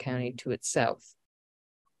Hampshire County to its south.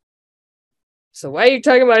 So why are you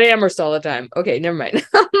talking about Amherst all the time? Okay, never mind.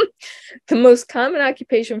 The most common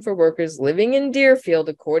occupation for workers living in Deerfield,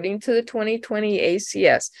 according to the 2020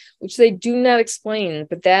 ACS, which they do not explain,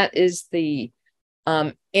 but that is the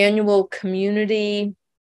annual community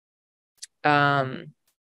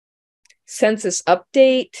census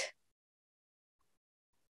update.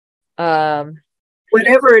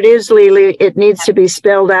 Whatever it is, Lily, it needs to be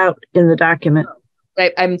spelled out in the document.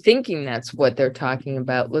 I'm thinking that's what they're talking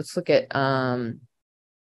about. Let's look at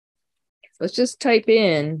let's just type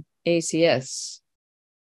in ACS.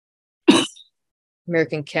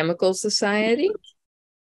 American Chemical Society.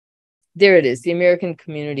 There it is, the American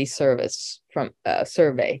Community Service from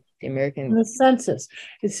survey. The census.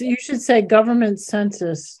 You should say government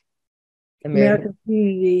census. American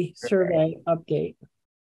Community Survey update.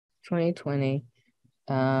 2020.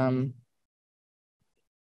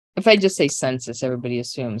 If I just say census, everybody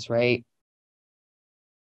assumes, right?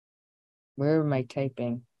 Where am I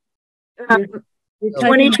typing?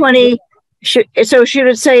 2020. Should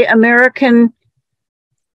it say American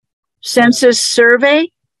Census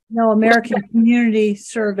Survey? No, American Community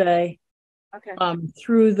Survey. Okay.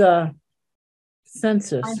 Through the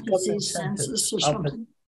census. Census or something.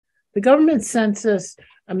 The government census,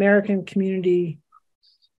 American Community.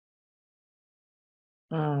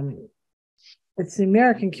 It's the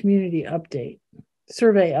American Community Update,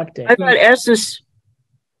 Survey Update. I thought S is.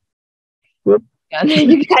 Whoop.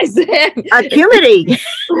 You guys. Acuity.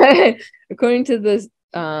 According to the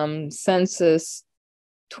census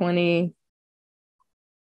 20.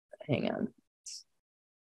 Hang on.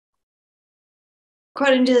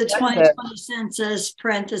 According to the 2020 census,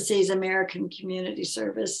 parentheses, American Community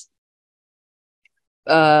Service.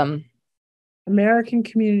 American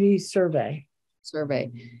Community Survey.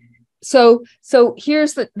 So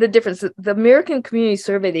here's the difference. The American Community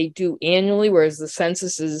Survey they do annually, whereas the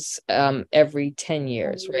census is every 10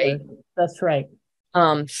 years, right? That's right.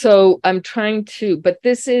 So I'm trying to, but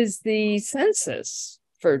this is the census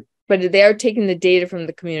but they are taking the data from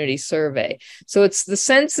the community survey. So it's the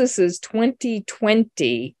census is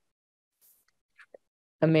 2020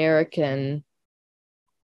 American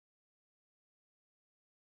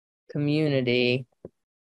Community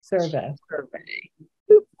survey.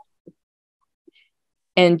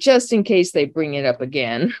 And just in case they bring it up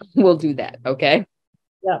again, we'll do that, okay?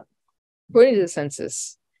 Yeah. According to the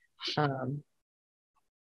census,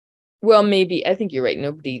 well, maybe, I think you're right.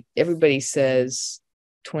 Everybody says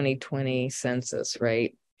 2020 census,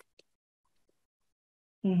 right?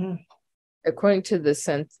 Mm-hmm. According to the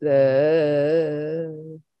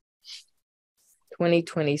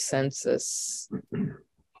 2020 census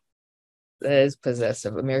that is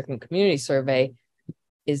possessive American Community Survey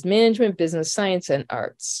is management, business, science, and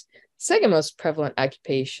arts. Second most prevalent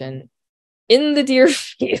occupation in the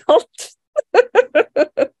Deerfield.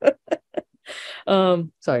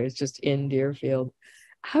 Sorry, it's just in Deerfield.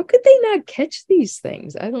 How could they not catch these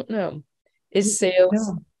things? I don't know. Is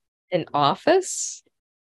sales an office?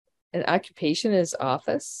 An occupation is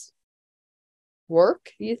office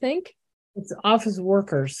work, you think? It's office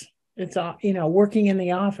workers. It's working in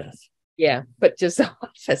the office. Yeah, but just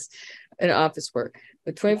office and office work.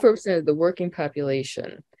 With 24% of the working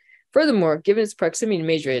population. Furthermore, given its proximity to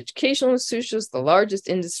major educational institutions, the largest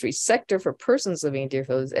industry sector for persons living in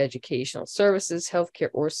Deerfield is educational services, healthcare,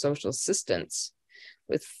 or social assistance,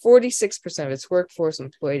 with 46% of its workforce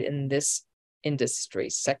employed in this industry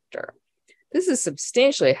sector. This is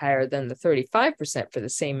substantially higher than the 35% for the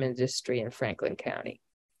same industry in Franklin County.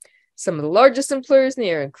 Some of the largest employers in the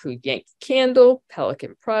area include Yankee Candle,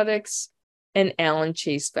 Pelican Products, and Allen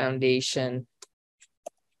Chase Foundation,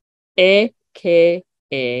 aka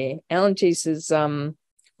Allen Chase is why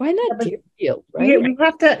not Deerfield, right? We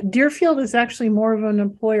have to. Deerfield is actually more of an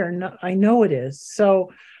employer. No, I know it is.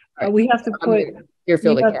 So we have to put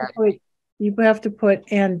Deerfield Academy. You have to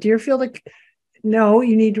put and Deerfield. No,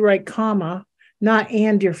 you need to write comma, not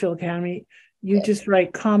and Deerfield Academy. You just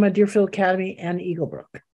write comma Deerfield Academy and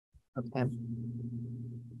Eaglebrook. Okay.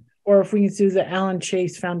 Or if we can do the Allen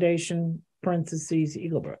Chase Foundation parentheses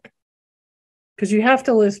Eaglebrook, because you have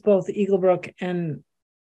to list both Eaglebrook and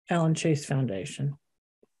Allen Chase Foundation.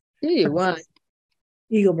 Do you want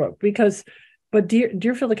Eaglebrook? But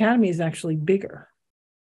Deerfield Academy is actually bigger.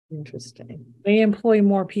 Interesting. They employ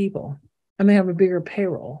more people and they have a bigger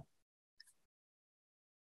payroll.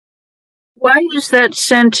 Why is that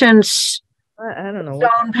sentence I don't know.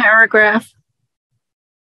 its own paragraph?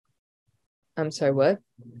 I'm sorry, what?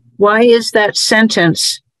 Why is that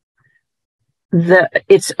sentence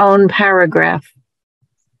its own paragraph?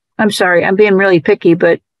 I'm sorry, I'm being really picky,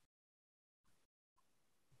 but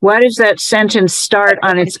why does that sentence start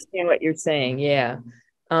on its? I understand what you're saying, yeah.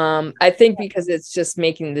 I think because it's just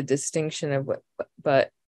making the distinction of but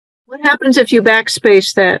what happens if you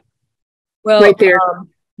backspace that? Well, right there.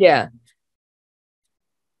 Yeah.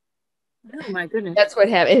 Oh my goodness. That's what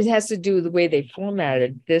happened. It has to do with the way they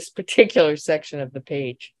formatted this particular section of the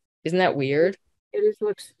page. Isn't that weird? It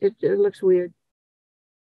looks weird.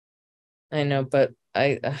 I know, but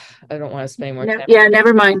I don't want to spend more time. Yeah,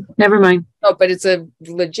 never mind. No, but it's a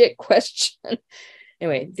legit question.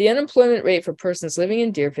 Anyway, the unemployment rate for persons living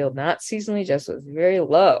in Deerfield, not seasonally adjusted, was very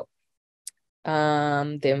low.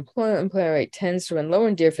 The employment rate tends to run lower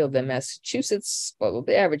in Deerfield than Massachusetts. Blah, blah,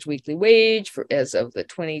 the average weekly wage as of the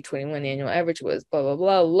 2021 annual average was blah, blah,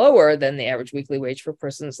 blah, lower than the average weekly wage for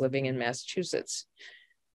persons living in Massachusetts.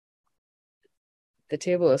 The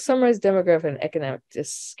table of summarized demographic and economic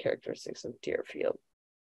characteristics of Deerfield.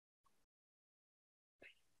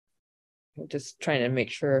 I'm just trying to make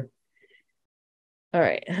sure. All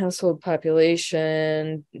right, household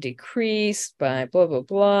population decreased by blah, blah,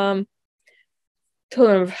 blah.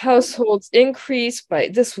 Total number of households increased by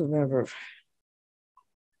this was number.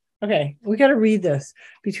 Okay, we got to read this.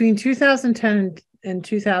 Between 2010 and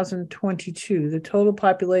 2022, the total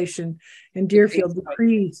population in Deerfield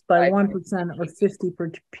decreased by 1% or 50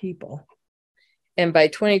 per people. And by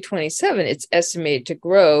 2027, it's estimated to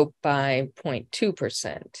grow by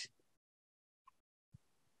 0.2%.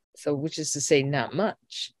 So, which is to say, not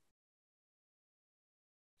much.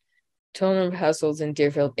 Total number of households in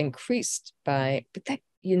Deerfield increased by, but that,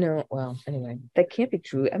 well, anyway, that can't be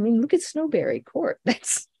true. I mean, look at Snowberry Court.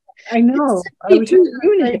 I know. I was just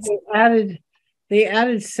they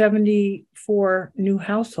added 74 new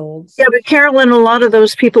households. Yeah, but Carolyn, a lot of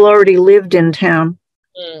those people already lived in town.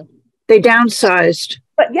 Mm. They downsized.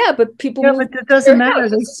 But people. Yeah, but that doesn't matter.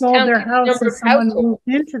 They sold their house and someone moved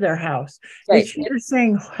into their house. Right. You're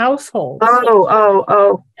saying households.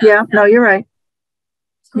 Oh. Yeah, no, you're right.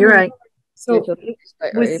 You're right. So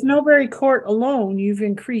with Snowberry Court alone, you've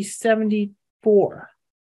increased 74.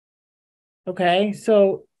 Okay,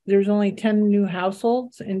 so there's only 10 new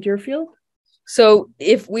households in Deerfield. So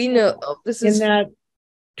if we know this is in that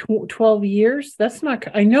 12 years, that's not.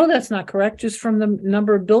 I know that's not correct. Just from the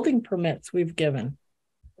number of building permits we've given.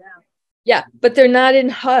 Yeah. Yeah, but they're not in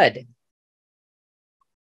HUD.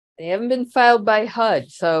 They haven't been filed by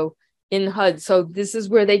HUD. So in HUD, so this is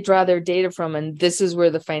where they draw their data from, and this is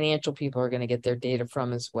where the financial people are going to get their data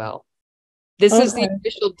from as well. This is the Okay.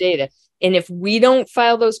 official data. And if we don't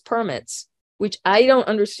file those permits, which I don't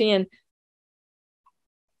understand,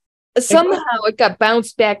 somehow it got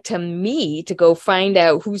bounced back to me to go find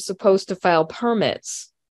out who's supposed to file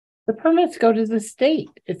permits. The permits go to the state.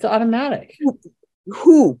 It's automatic.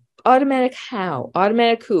 Who? Automatic how?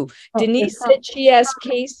 Automatic who? Oh, Denise it's not- said she asked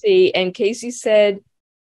Casey, and Casey said,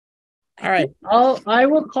 All right. I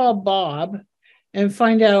will call Bob and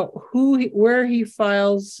find out where he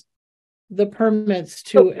files the permits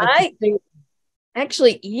to. So I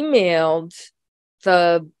actually emailed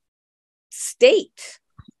the state,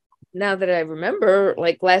 now that I remember,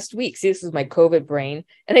 like last week. See, this is my COVID brain.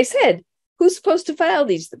 And I said, who's supposed to file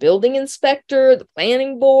these? The building inspector, the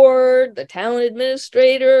planning board, the town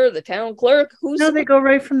administrator, the town clerk? No, they go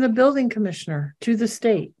right from the building commissioner to the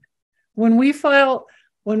state. When we file,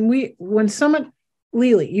 when someone,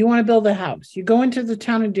 Lily, you want to build a house, you go into the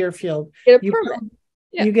town of Deerfield, get a you permit.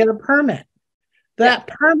 you get a permit. That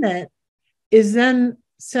permit is then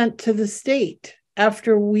sent to the state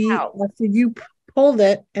after you pulled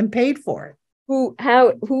it and paid for it.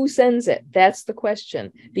 Who sends it? That's the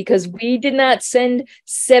question. Because we did not send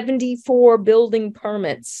 74 building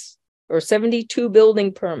permits or 72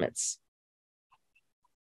 building permits.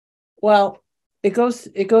 Well, it goes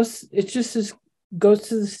to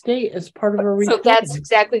the state as part of a report. So that's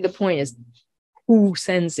exactly the point, is who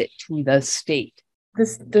sends it to the state?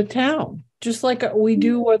 The town, just like we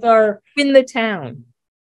do with our in the town.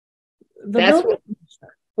 That's what.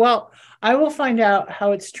 Well, I will find out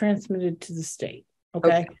how it's transmitted to the state.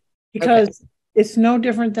 Okay. Because it's no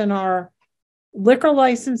different than our liquor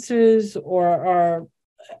licenses or our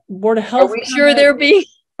Board of Health. Are we sure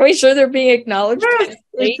they're being acknowledged? Yes,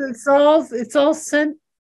 it's all sent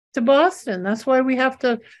to Boston. That's why we have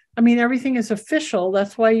to. I mean, everything is official.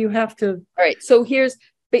 That's why you have to. All right. So here's,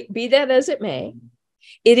 be that as it may,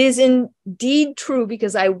 it is indeed true,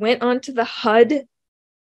 because I went onto the HUD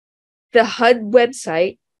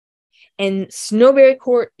website, and Snowberry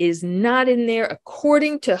Court is not in there.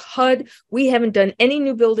 According to HUD, we haven't done any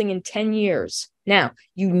new building in 10 years. Now,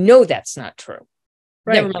 that's not true.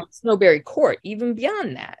 Right. Never mind Snowberry Court, even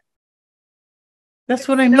beyond that. That's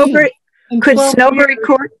what I mean. Could Snowberry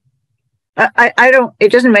Court,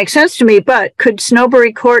 it doesn't make sense to me, but could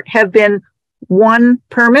Snowberry Court have been one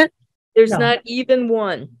permit? There's not even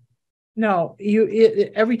one. No,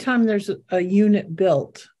 every time there's a unit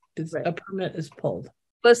built, a permit is pulled.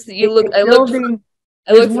 Plus, I looked for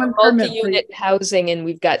multi-unit housing, and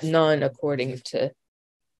we've got none according to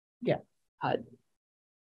HUD.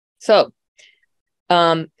 So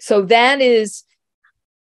that is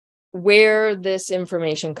where this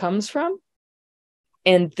information comes from,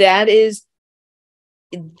 and that's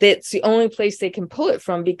the only place they can pull it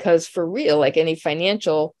from, because for real, like any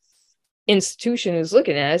financial institution who's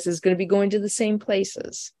looking at us is going to be going to the same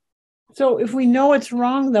places. So if we know it's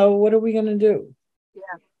wrong, though, what are we going to do?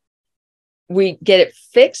 Yeah, we get it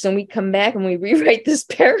fixed, and we come back and we rewrite this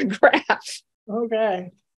paragraph.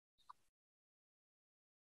 Okay.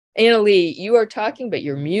 Anna Lee, you are talking, but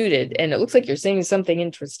you're muted, and it looks like you're saying something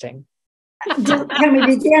interesting. Can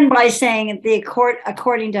we begin by saying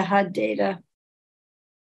according to HUD data,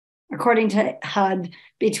 according to HUD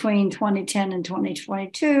between 2010 and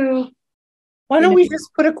 2022. Why don't we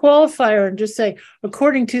just put a qualifier and just say,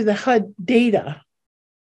 according to the HUD data?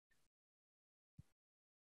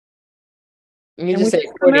 You just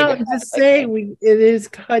say, it is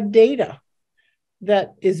HUD data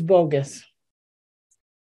that is bogus.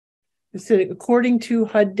 It said, according to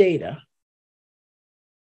HUD data,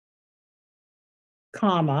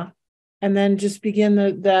 comma, and then just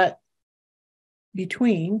begin that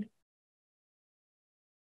between.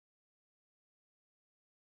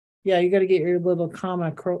 Yeah, you got to get your little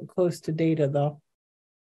comma close to data, though.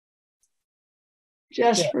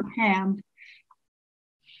 Just for Pam.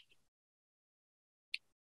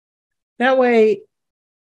 That way,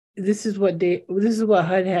 this is what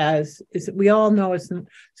HUD has. Is we all know it's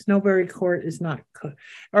Snowberry Court is not,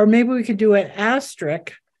 or maybe we could do an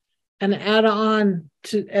asterisk and add on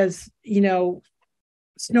to, as you know,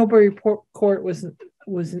 Snowberry Court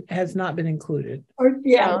has not been included. Or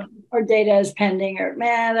or data is pending, or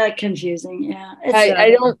that's confusing. Yeah,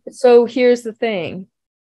 I don't. So here's the thing.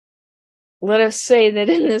 Let us say that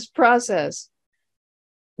in this process,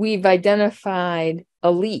 we've identified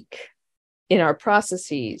a leak in our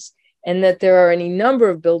processes, and that there are any number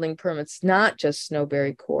of building permits, not just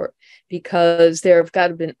Snowberry Court, because there have got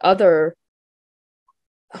to have been other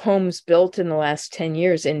homes built in the last 10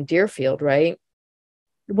 years in Deerfield, right?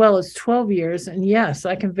 Well, it's 12 years. And yes,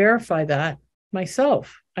 I can verify that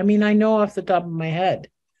myself. I mean, I know off the top of my head.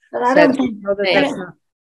 But I don't think That's not.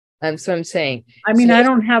 That's what I'm saying. I mean, I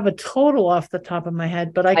don't have a total off the top of my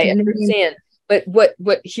head, but I can understand. But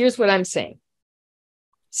here's what I'm saying.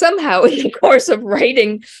 Somehow, in the course of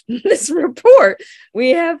writing this report,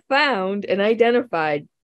 we have found and identified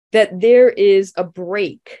that there is a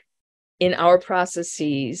break in our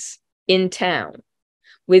processes in town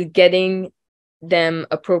with getting them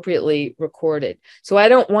appropriately recorded. So I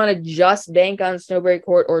don't want to just bank on Snowberry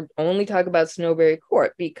Court or only talk about Snowberry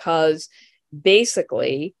Court, because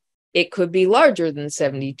basically it could be larger than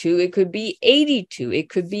 72. It could be 82. It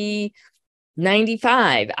could be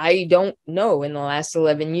 95. I don't know in the last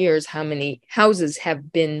 11 years how many houses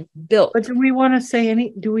have been built. But do we want to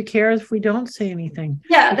say do we care if we don't say anything?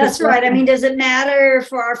 Yeah, that's right. I mean, does it matter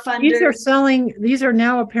for our funders? These are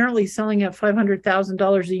now apparently selling at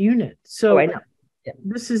 $500,000 a unit. So I know. Yeah.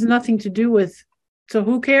 This is nothing to do with, so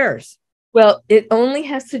who cares? Well, it only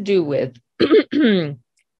has to do with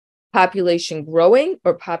population growing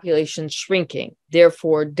or population shrinking,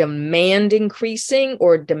 therefore demand increasing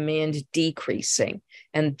or demand decreasing.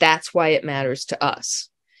 And that's why it matters to us.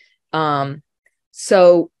 But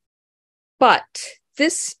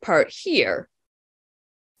this part here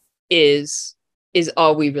is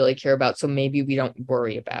all we really care about. So maybe we don't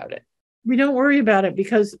worry about it. We don't worry about it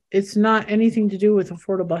because it's not anything to do with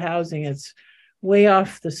affordable housing. It's way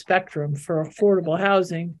off the spectrum for affordable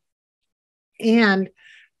housing. And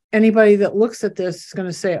anybody that looks at this is going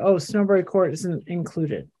to say, oh, Snowberry Court isn't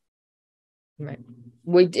included. Right.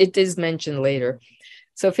 It is mentioned later.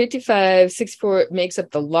 So 55-64 makes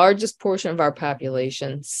up the largest portion of our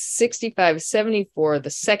population. 65-74,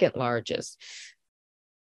 the second largest.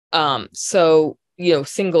 So,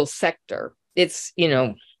 single sector. It's,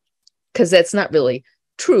 because that's not really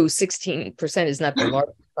true. 16% is not the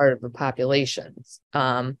largest part of the population.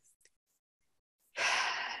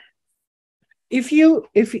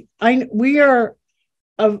 We are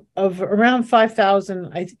of around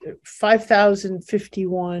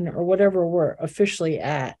 5,051 or whatever we're officially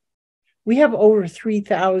at. We have over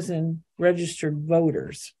 3,000 registered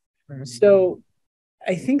voters. Mm-hmm. So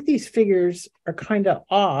I think these figures are kind of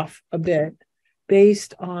off a bit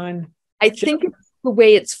based on. I think it's the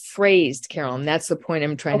way it's phrased, Carolyn. That's the point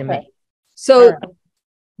I'm trying to make. So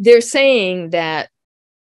they're saying that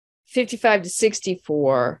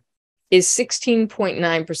 55-64 is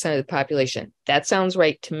 16.9% of the population. That sounds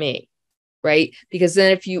right to me, right? Because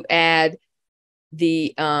then if you add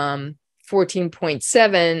the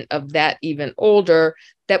 14.7 of that even older,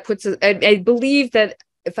 that puts us, I believe that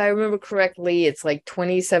if I remember correctly, it's like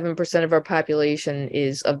 27% of our population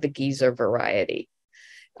is of the geezer variety.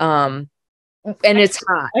 And it's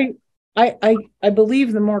high. I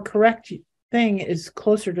believe the more correct thing is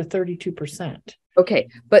closer to 32%. Okay,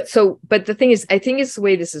 but the thing is, I think it's the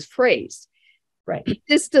way this is phrased. Right.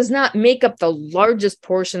 This does not make up the largest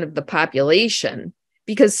portion of the population,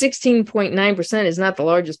 because 16.9% is not the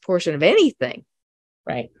largest portion of anything.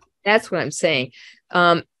 Right. That's what I'm saying.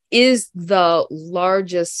 Is the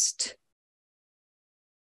largest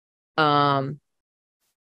portion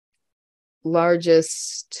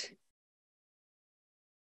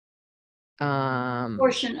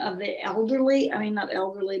of the elderly. I mean, not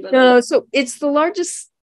elderly, but no. So it's the largest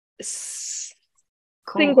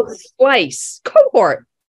single slice cohort.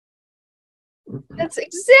 That's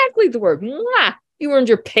exactly the word. Mwah! You earned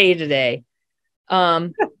your pay today.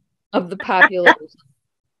 Of the population,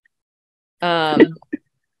 are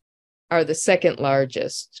the second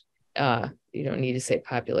largest. You don't need to say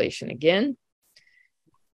population again.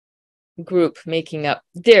 Group making up.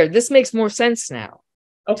 There, this makes more sense now.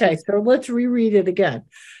 Okay, so let's reread it again.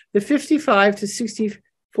 The 55 to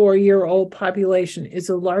 64-year-old population is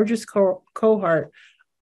the largest cohort.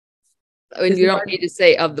 You don't need to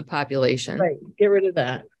say of the population. Right, get rid of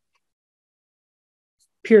that.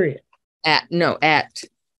 Period. At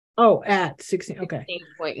 16, okay.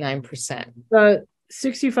 16.9%. The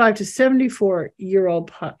 65 to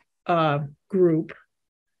 74-year-old group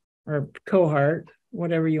or cohort,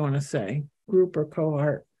 whatever you want to say, group or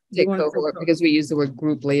cohort. Cohort, because we use the word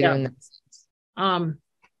group later in that sense.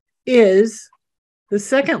 Is the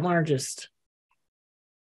second largest.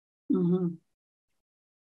 Mm-hmm.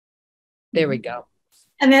 There we go.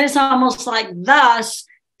 And then it's almost like thus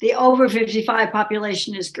the over 55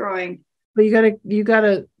 population is growing. But you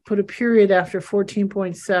gotta put a period after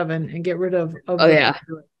 14.7 and get rid of oh yeah,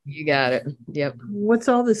 you got it. Yep. What's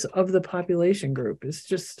all this of the population group? It's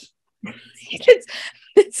just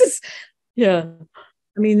it's yeah.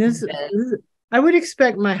 I mean, this I would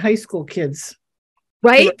expect my high school kids,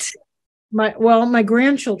 Right? my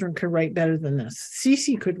grandchildren could write better than this.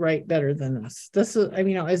 Cece could write better than this. This is, I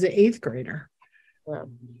mean, as an 8th grader. Wow.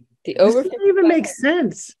 The This over doesn't even make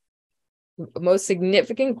sense. most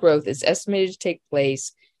significant growth is estimated to take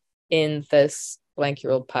place in this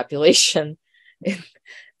blank-year-old population.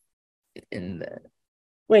 in the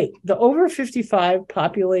Wait, the over 55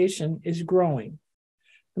 population is growing.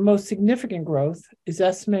 The most significant growth is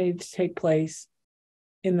estimated to take place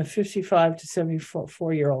in the 55 to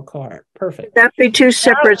 74-year-old cohort. Perfect. Would that be 2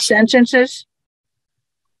 separate sentences?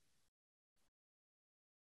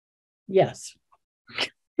 Yes.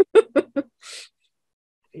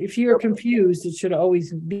 If you're confused, it should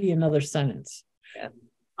always be another sentence. Yeah.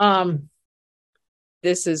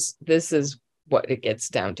 This is what it gets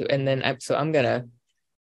down to, and then I'm gonna.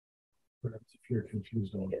 Perhaps if you're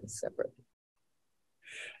confused on Get separate.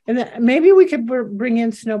 And then maybe we could bring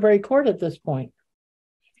in Snowberry Court at this point.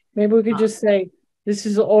 Maybe we could just say this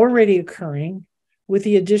is already occurring with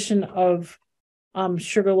the addition of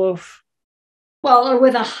Sugarloaf. Well, or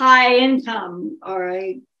with a high income or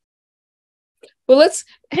a. Well, let's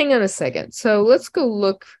hang on a second. So let's go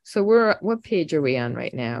look. So what page are we on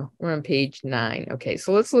right now? We're on page 9. Okay,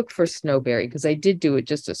 so let's look for Snowberry, because I did do it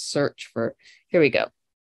just a search for. Here we go.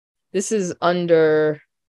 This is under.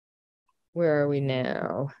 Where are we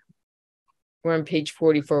now? We're on page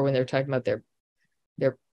 44 when they're talking about their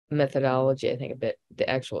methodology, I think a bit, the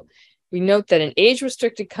actual. We note that an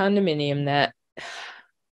age-restricted condominium that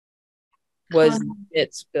was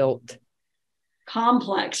it's built.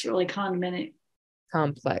 Complex, really condominium.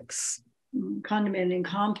 Complex. Condominium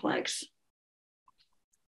complex.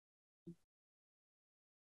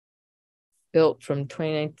 Built from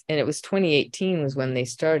 29, and it was 2018 was when they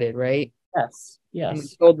started, right? Yes. And we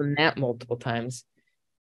Yes. told them that multiple times.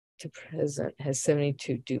 To present has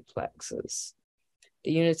 72 duplexes.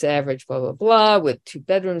 The units average blah blah blah with 2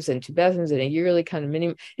 bedrooms and 2 bathrooms and a yearly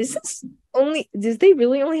condominium. Is this only? Does they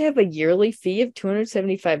really only have a yearly fee of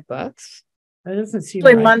 $275? That doesn't seem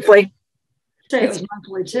Monthly, right. monthly. Say it was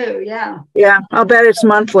monthly too, yeah. Yeah, I'll bet it's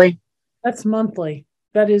monthly. That's monthly.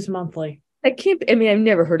 That is monthly. I can't. I mean, I've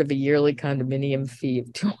never heard of a yearly condominium fee of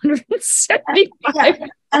 $275. Yeah.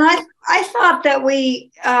 And I thought that we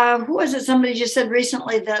who was it? Somebody just said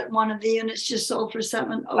recently that one of the units just sold for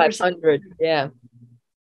over 500. Yeah.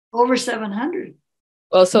 over 700.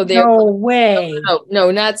 Well, so they're No way.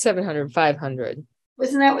 no, not 700, 500.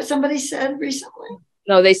 Wasn't that what somebody said recently?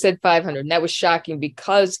 No, they said 500, and that was shocking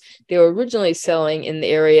because they were originally selling in the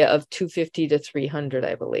area of 250 to 300,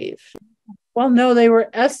 I believe. Well, no, they were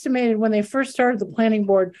estimated when they first started the planning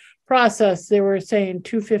board process. They were saying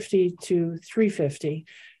 250 to 350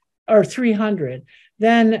 or 300.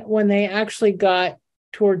 Then when they actually got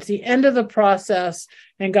towards the end of the process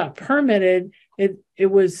and got permitted, it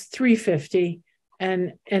was 350.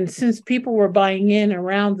 And since people were buying in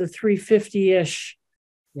around the 350-ish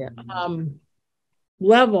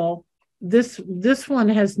level, this one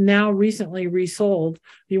has now recently resold.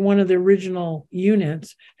 One of the original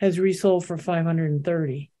units has resold for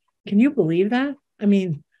 530. Can you believe that? I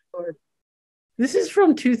mean, this is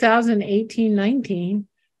from 2018-19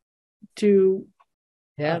 to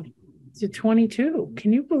 22.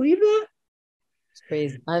 Can you believe that? It's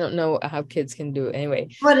crazy. I don't know how kids can do it anyway.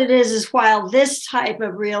 What it is while this type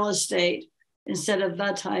of real estate instead of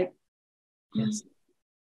the type. Yes.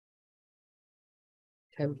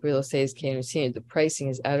 Type of real estate is can't see it. The pricing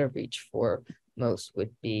is out of reach for most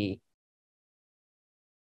would be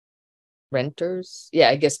renters. Yeah,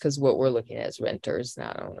 I guess because what we're looking at is renters,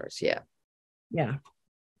 not owners. Yeah. Yeah.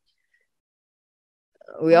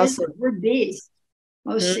 We also would be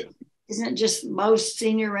most. Isn't it just most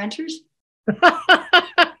senior renters?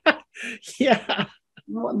 Yeah.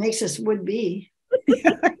 Well, what makes us would be.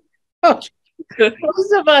 Most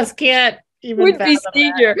of us can't even would be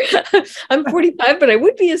senior. I'm 45, but I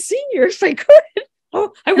would be a senior if I could.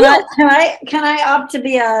 Oh, I will. Can I opt to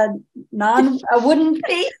be a wouldn't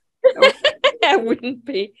be? I wouldn't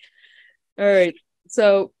be. All right.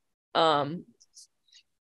 So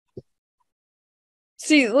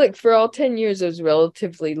see, look, for all 10 years, there was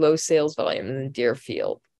relatively low sales volume in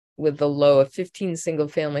Deerfield, with a low of 15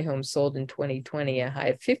 single-family homes sold in 2020, a high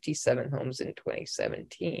of 57 homes in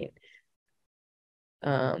 2017.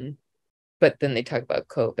 But then they talk about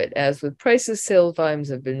COVID. As with prices, sales volumes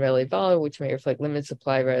have been really volatile, which may reflect limited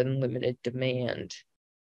supply rather than limited demand.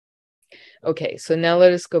 Okay, so now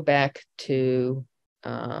let us go back to,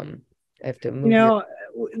 I have to move.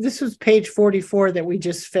 This was page 44 that we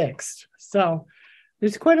just fixed. So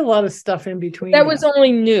there's quite a lot of stuff in between. That was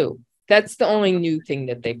only new. That's the only new thing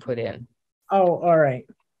that they put in. Oh, all right.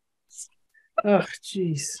 Oh,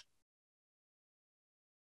 geez.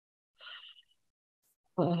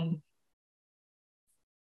 Oh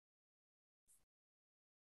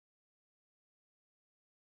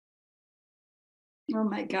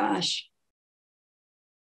my gosh.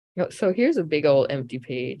 So here's a big old empty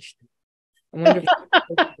page. I wonder if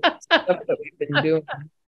stuff that we've been doing.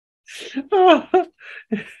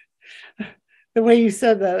 The way you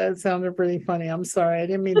said that, that sounded pretty funny. I'm sorry. I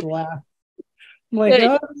didn't mean to laugh. I'm like,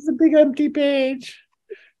 oh, it's a big empty page.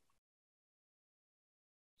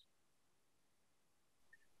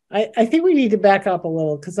 I think we need to back up a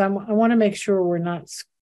little because I want to make sure we're not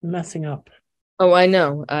messing up. Oh, I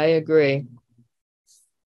know. I agree.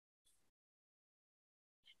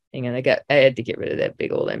 Hang on, I had to get rid of that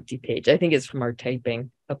big old empty page. I think it's from our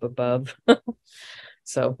typing up above.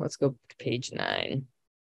 So let's go to page 9.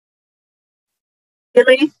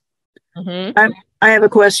 Billy, I have a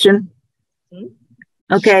question.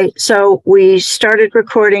 Okay, so we started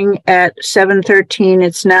recording at 7:13.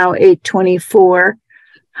 It's now 8:24.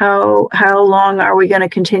 How long are we going to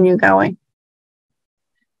continue going?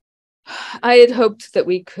 I had hoped that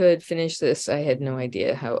we could finish this. I had no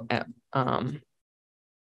idea how.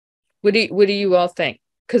 What do you all think?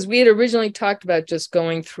 Because we had originally talked about just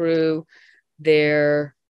going through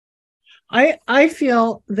their. I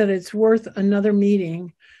feel that it's worth another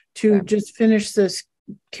meeting to just finish this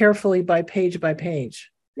carefully by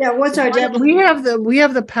page. Yeah, what's our deadline? We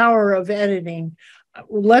have the power of editing.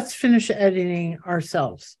 Let's finish editing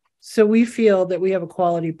ourselves. So we feel that we have a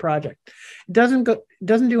quality project. It doesn't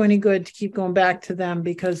do any good to keep going back to them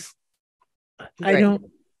because I don't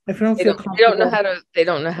feel comfortable. They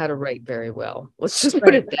don't know how to write very well. Let's just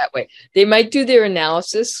put it that way. They might do their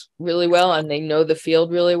analysis really well and they know the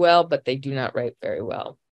field really well, but they do not write very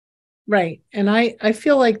well. Right. And I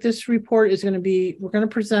feel like this report is going to be, we're going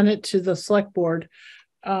to present it to the select board.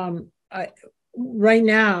 Right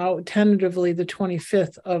now, tentatively the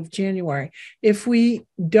 25th of January. If we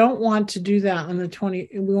don't want to do that on the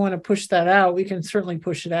 20th, we want to push that out, we can certainly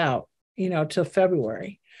push it out, till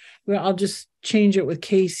February. I'll just change it with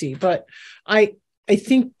Casey, but I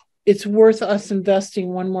think it's worth us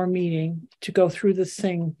investing one more meeting to go through this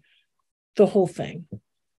thing, the whole thing.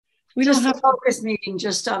 We just don't have a focus meeting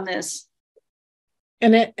just on this.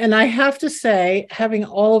 And I have to say, having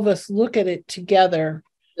all of us look at it together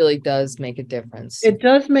really does make a difference. It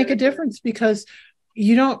does make a difference because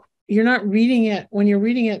you're not reading it when you're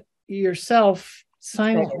reading it yourself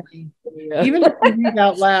silently. Yeah. Even if you read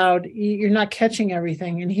out loud, you're not catching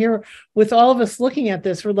everything. And here, with all of us looking at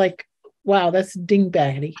this, we're like, wow, that's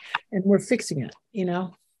dingbatty, and we're fixing it,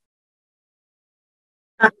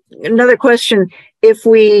 Another question: if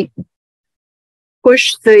we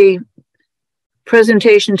push the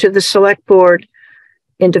presentation to the select board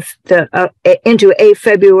into a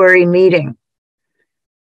February meeting,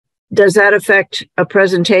 does that affect a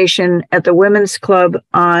presentation at the Women's Club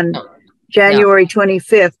on January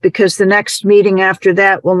 25th? Because the next meeting after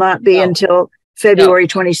that will not be until February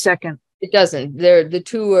 22nd. It doesn't. The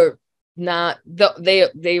two are not.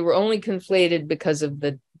 They were only conflated because of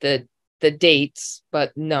the dates,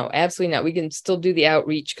 but no, absolutely not. We can still do the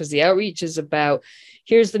outreach because the outreach is about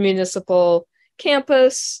here's the municipal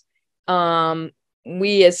campus.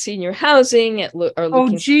 We as senior housing are looking.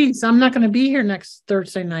 Oh, geez, I'm not going to be here next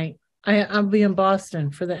Thursday night. I'll be in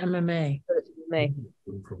Boston for the MMA.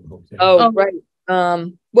 Oh, right.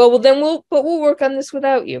 Well, then we'll work on this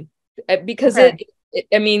without you because I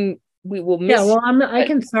mean, we will miss. Yeah, well, I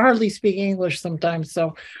can hardly speak English sometimes,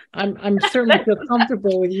 so I'm certainly feel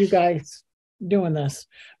comfortable with you guys doing this.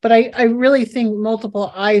 But I really think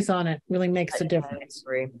multiple eyes on it really makes a difference.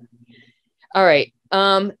 All right.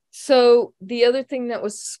 So the other thing that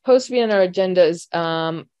was supposed to be on our agenda is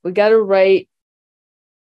we got to write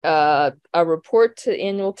a report to the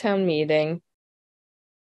annual town meeting.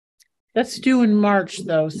 That's due in March,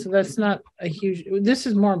 though, so that's not a huge. This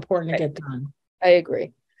is more important to get done. I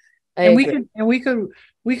agree. We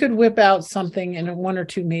could whip out something in 1 or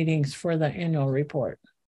 2 meetings for the annual report.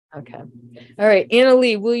 Okay. All right, Anna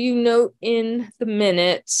Lee, will you note in the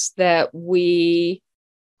minutes that we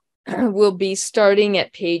will be starting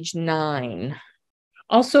at page 9?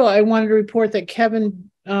 Also, I wanted to report that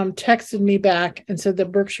Kevin texted me back and said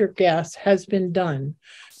that Berkshire Gas has been done.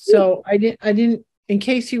 So I didn't, in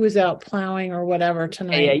case he was out plowing or whatever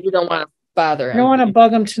tonight. Yeah, you don't want to bother him. I don't want to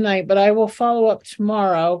bug him tonight, but I will follow up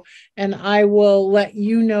tomorrow and I will let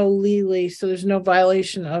you know, Lily, so there's no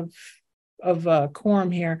violation of quorum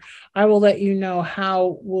here. I will let you know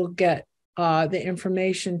how we'll get the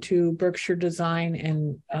information to Berkshire Design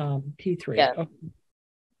and P3. Yeah. Okay.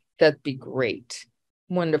 That'd be great.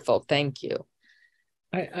 Wonderful. Thank you.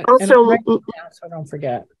 And I'm Also, writing it down so I don't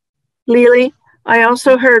forget. Lily, I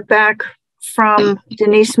also heard back from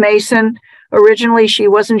Denise Mason. Originally, she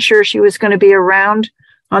wasn't sure she was going to be around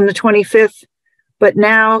on the 25th, but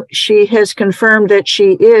now she has confirmed that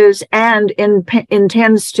she is and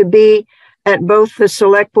intends to be at both the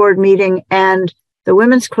select board meeting and the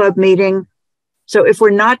women's club meeting. So if we're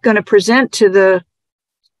not going to present to the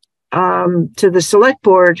select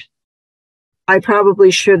board, I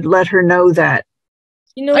probably should let her know that.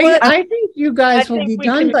 You know what? I think you guys will think be we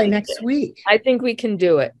done can by do next it. week. I think we can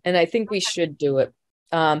do it, and I think we should do it.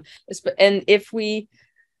 And if we,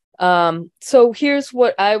 so here's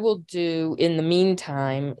what I will do in the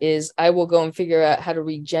meantime is I will go and figure out how to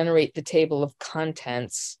regenerate the table of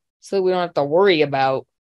contents so we don't have to worry about,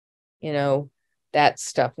 that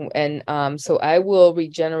stuff. And so I will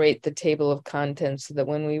regenerate the table of contents so that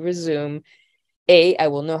when we resume, I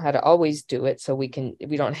will know how to always do it so we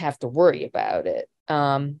don't have to worry about it.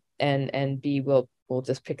 And B, we'll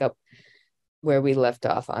just pick up where we left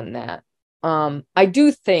off on that. I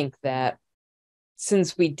do think that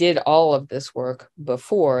since we did all of this work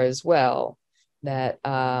before as well, that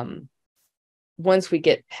once we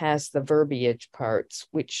get past the verbiage parts,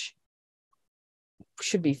 which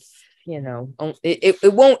should be,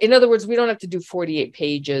 it won't, in other words, we don't have to do 48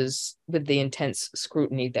 pages with the intense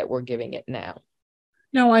scrutiny that we're giving it now.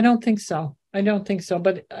 No, I don't think so.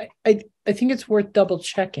 But I think it's worth double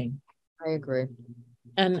checking. I agree.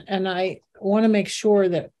 And I want to make sure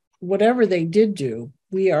that whatever they did do,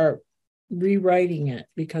 we are rewriting it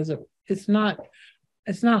because it's not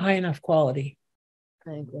high enough quality.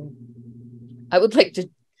 I agree. I would like to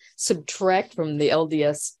subtract from the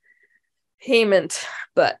LDS payment,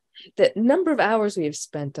 but the number of hours we have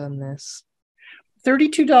spent on this.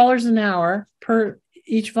 $32 an hour per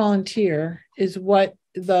each volunteer is what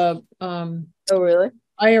the oh really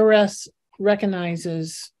IRS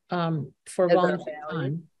recognizes for volunteer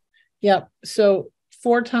time. Yep. So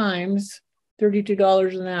 4 times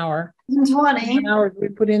 $32 an hour. 20 hours we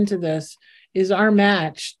put into this is our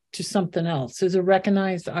match to something else, is a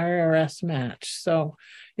recognized IRS match. So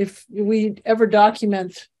if we ever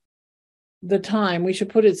document the time, we should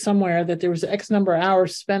put it somewhere that there was X number of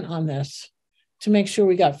hours spent on this to make sure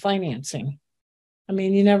we got financing. I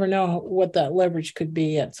mean, you never know what that leverage could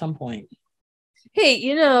be at some point. Hey,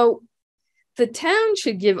 the town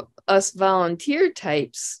should give us volunteer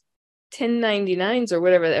types 1099s or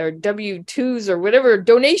whatever, or W-2s or whatever,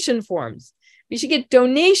 donation forms. We should get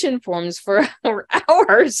donation forms for our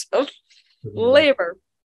hours of labor.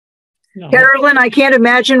 No. Carolyn, I can't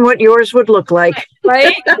imagine what yours would look like.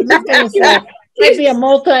 Right? You'd be a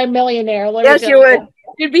multi-millionaire. Yes, you would.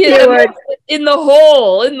 You'd be in the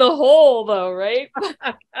hole though, right?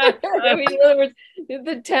 I mean, in other words,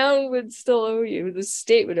 the town would still owe you, the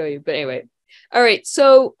state would owe you. But anyway, all right.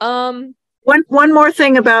 So, one more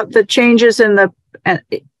thing about the changes in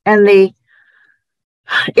the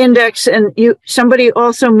index, and somebody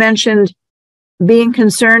also mentioned being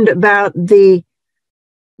concerned about the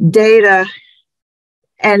data,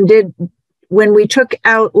 and when we took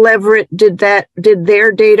out Leverett, did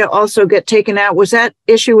their data also get taken out? Was that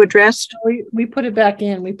issue addressed? We put it back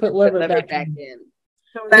in. We put Leverett back in.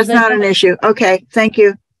 So that's not an issue. Okay, thank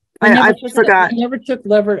you. I forgot. I never took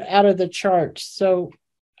Leverett out of the charts, so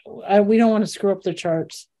we don't want to screw up the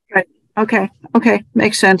charts. Right. Okay,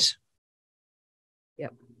 makes sense.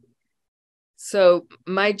 Yep. So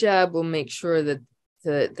my job will make sure that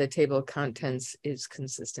the table of contents is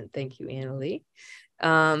consistent. Thank you, Annalee.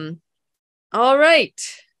 All right.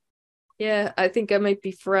 Yeah, I think I might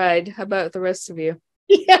be fried. How about the rest of you?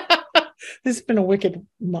 Yeah, this has been a wicked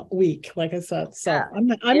week, like I said. So yeah.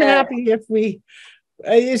 I'm happy if we.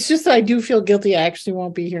 It's just I do feel guilty. I actually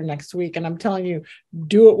won't be here next week, and I'm telling you,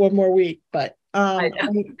 do it one more week. But and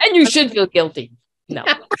you should feel guilty. No,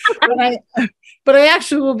 but I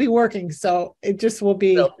actually will be working, so it just will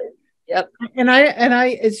be. Yep. And I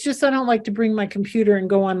it's just I don't like to bring my computer and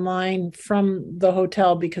go online from the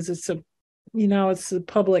hotel because it's it's a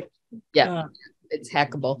public. Yeah, it's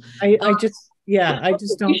hackable. I just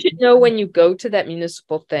don't. You should know when you go to that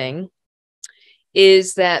municipal thing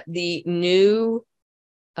is that the new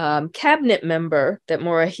cabinet member that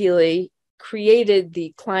Maura Healy created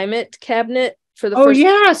the climate cabinet for the first. Oh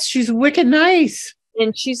yes, she's wicked nice,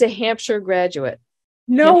 and she's a Hampshire graduate.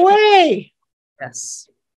 No way. Yes.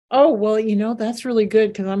 Oh, well, that's really good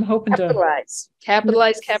because I'm hoping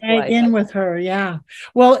capitalize in with her. Yeah.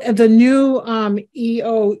 Well, the new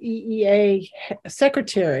EOEEA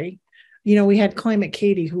secretary, we had Climate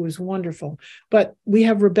Katie, who was wonderful, but we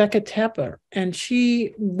have Rebecca Tepper, and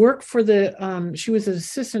she worked for she was an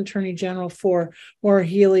assistant attorney general for Maura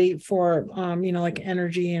Healey for, like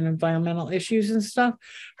energy and environmental issues and stuff.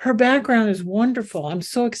 Her background is wonderful. I'm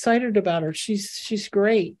so excited about her. She's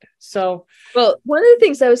great. So, well, one of the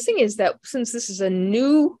things I was thinking is that since this is a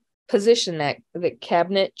new position, that the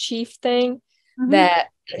cabinet chief thing, that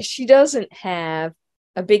she doesn't have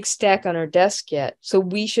a big stack on her desk yet. So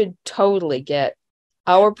we should totally get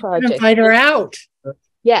our project. Invite her out.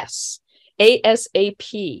 Yes.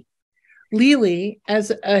 ASAP. Lily,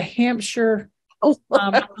 as a Hampshire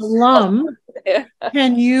alum,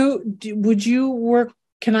 would you work?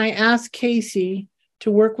 Can I ask Casey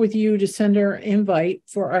to work with you to send her an invite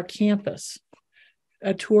for our campus,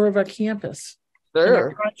 a tour of our campus?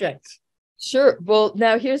 Sure. Projects. Sure. Well,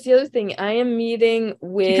 now here's the other thing. I am meeting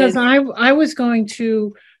with, because I was going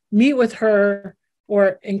to meet with her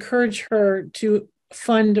or encourage her to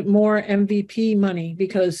fund more MVP money,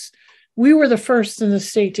 because we were the first in the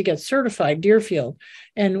state to get certified, Deerfield.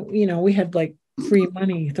 And, we had like free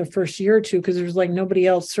money the first year or two because there was like nobody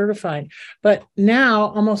else certified. But now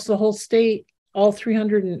almost the whole state, all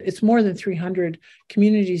 300, and it's more than 300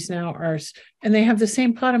 communities now and they have the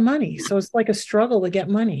same pot of money. So it's like a struggle to get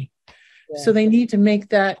money. Yeah. So they need to make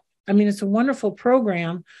that. I mean, it's a wonderful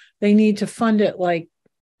program. They need to fund it like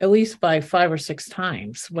at least by 5 or 6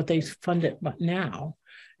 times what they fund it now.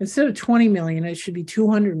 Instead of 20 million, it should be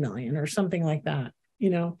 200 million or something like that,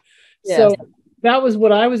 Yeah. So that was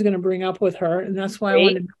what I was going to bring up with her. And that's why I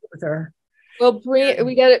wanted to meet with her. Well,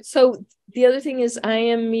 we got it. So the other thing is I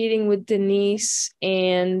am meeting with Denise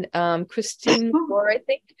and Christine Moore, I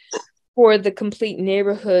think, for the Complete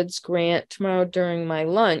Neighborhoods grant tomorrow during my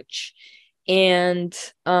lunch. And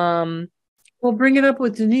we'll bring it up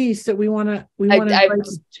with Denise that we want to. I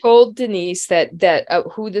told Denise that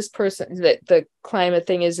who this person, that the climate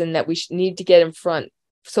thing is, and that we need to get in front.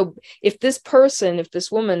 So if this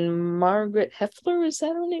woman, Margaret Heffler, is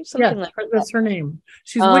that her name? Something like that. That's her name.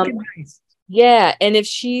 She's wicked nice. Yeah, and if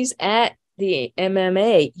she's at the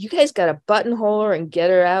MMA, you guys got to buttonhole her and get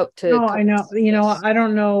her out to. No, I know. I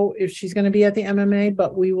don't know if she's going to be at the MMA,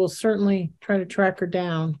 but we will certainly try to track her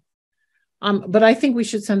down. But I think we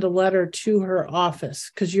should send a letter to her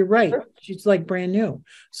office, because you're right. Sure. She's like brand new.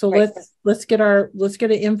 So let's get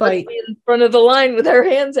an invite. Let's be in front of the line with her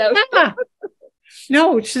hands out. Yeah.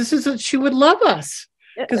 No, she would love us,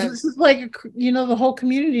 because this is like, the whole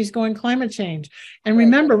community is going climate change. And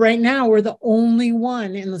remember, right now, we're the only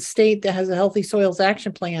one in the state that has a Healthy Soils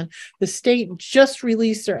Action Plan. The state just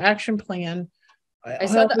released their action plan. I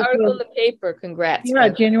saw the article in the paper. Congrats. Yeah,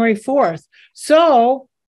 January 4th. So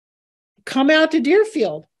come out to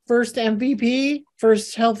Deerfield. First MVP,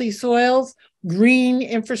 first Healthy Soils, green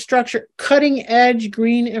infrastructure, cutting edge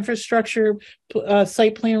green infrastructure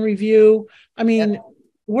site plan review. I mean,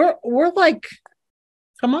 we're like,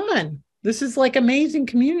 come on, this is like amazing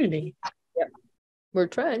community. Yep. We're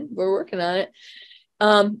trying, we're working on it.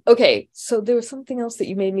 Okay, so there was something else that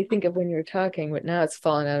you made me think of when you were talking, but now it's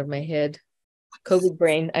fallen out of my head. COVID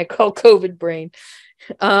brain. I call COVID brain.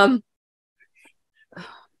 I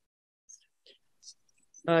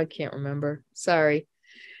can't remember. Sorry.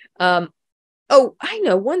 Oh, I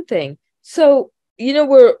know one thing. So,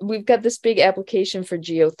 we've got this big application for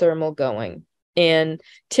geothermal going, and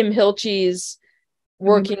Tim Hilchey's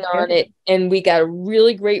working on it, and we got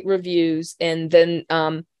really great reviews. And then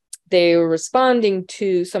they were responding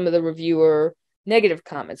to some of the reviewer negative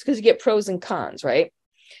comments, because you get pros and cons, right?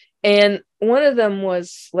 And one of them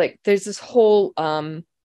was like, there's this whole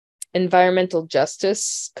environmental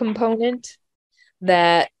justice component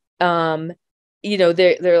that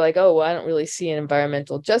they're like, oh, well, I don't really see an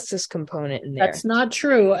environmental justice component in there. That's not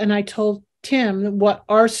true. And I told Tim what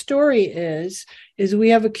our story is we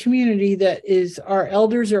have a community that is, our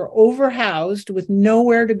elders are overhoused with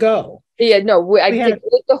nowhere to go. Yeah, no, I think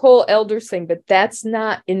the whole elders thing, but that's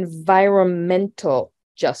not environmental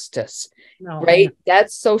justice, right?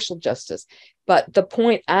 That's social justice. But the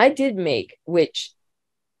point I did make, which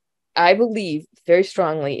I believe very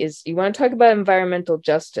strongly, is you want to talk about environmental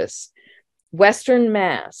justice. Western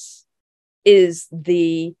Mass is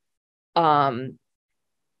the Quabbin.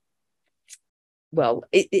 Let's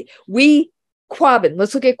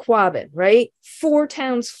look at Quabbin, right? 4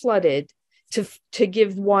 towns flooded to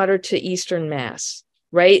give water to Eastern Mass,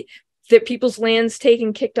 right? That people's lands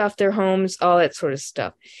taken, kicked off their homes, all that sort of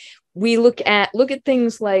stuff. We look at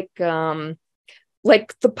things like the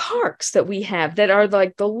parks that we have that are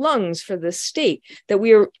like the lungs for the state, that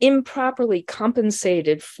we are improperly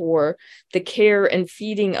compensated for the care and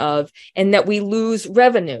feeding of, and that we lose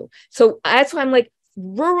revenue. So that's why I'm like,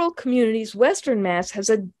 rural communities, Western Mass has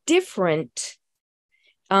a different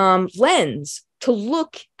lens to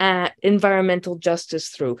look at environmental justice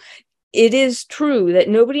through. It is true that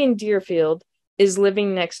nobody in Deerfield is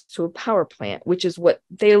living next to a power plant, which is what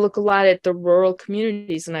they look a lot at the rural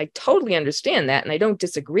communities. And I totally understand that. And I don't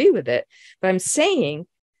disagree with it, but I'm saying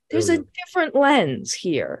there's a different lens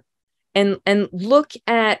here, and look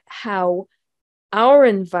at how our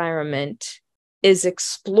environment is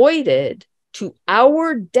exploited to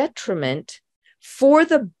our detriment for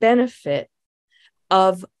the benefit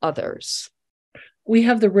of others. We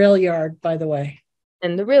have the rail yard, by the way.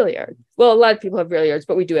 And the rail yard. Well, a lot of people have rail yards,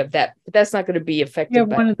 but we do have that. But that's not going to be affected. We have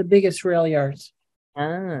one of the biggest rail yards.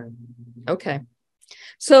 Ah, okay.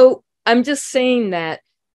 So I'm just saying that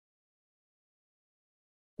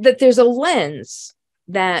there's a lens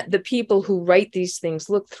that the people who write these things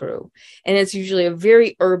look through, and it's usually a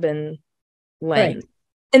very urban lens. Right.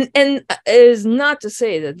 And it is not to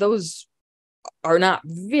say that those are not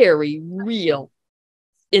very real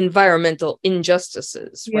environmental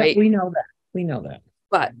injustices, yeah, right? We know that.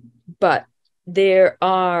 But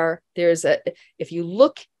there's if you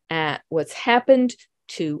look at what's happened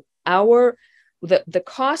to the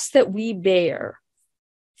costs that we bear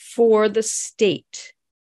for the state,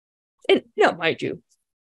 and mind you,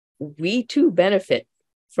 we too benefit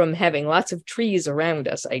from having lots of trees around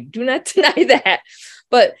us. I do not deny that.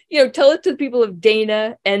 But tell it to the people of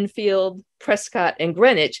Dana, Enfield, Prescott, and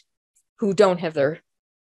Greenwich who don't have their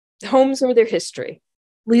homes or their history.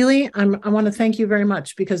 Lily, I want to thank you very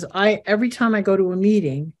much, because every time I go to a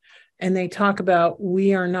meeting and they talk about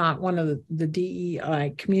we are not one of the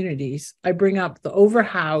DEI communities, I bring up the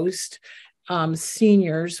overhoused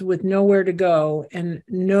seniors with nowhere to go and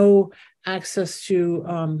no access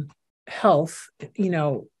to health,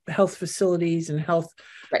 health facilities and health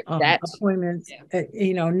appointments,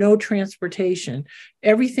 no transportation.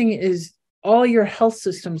 Everything is, all your health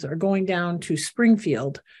systems are going down to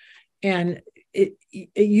Springfield. And it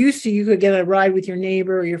used to, you could get a ride with your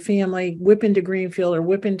neighbor or your family, whip into Greenfield or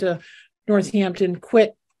whip into Northampton,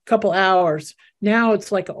 quit a couple hours. Now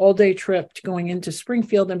it's like an all-day trip to going into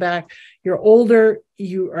Springfield and back. You're older,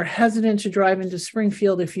 you are hesitant to drive into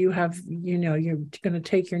Springfield if you have, you're going to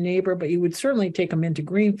take your neighbor, but you would certainly take them into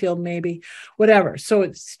Greenfield, maybe, whatever. So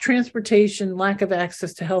it's transportation, lack of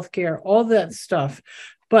access to healthcare, all that stuff.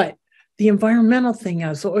 But the environmental thing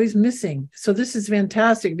is always missing. So this is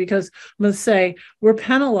fantastic, because I'm going to say we're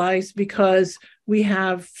penalized because we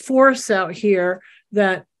have forests out here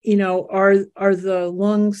that, are the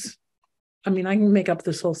lungs. I mean, I can make up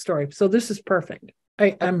this whole story. So this is perfect.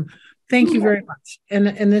 Thank you very much.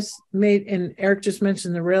 And Eric just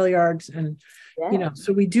mentioned the rail yards, and,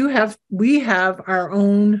 so we have our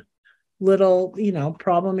own little,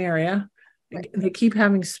 problem area. Right. They keep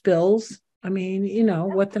having spills. I mean,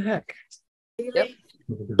 what the heck? Yep.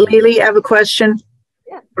 Lily, I have a question.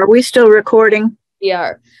 Yeah. Are we still recording? We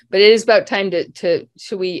are, but it is about time to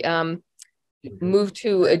should we move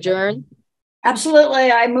to adjourn?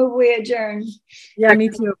 Absolutely. I move we adjourn. Yeah, me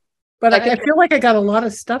too. But I feel like I got a lot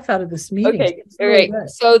of stuff out of this meeting. Okay. All right. Good.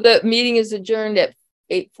 So the meeting is adjourned at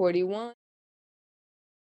 8:41.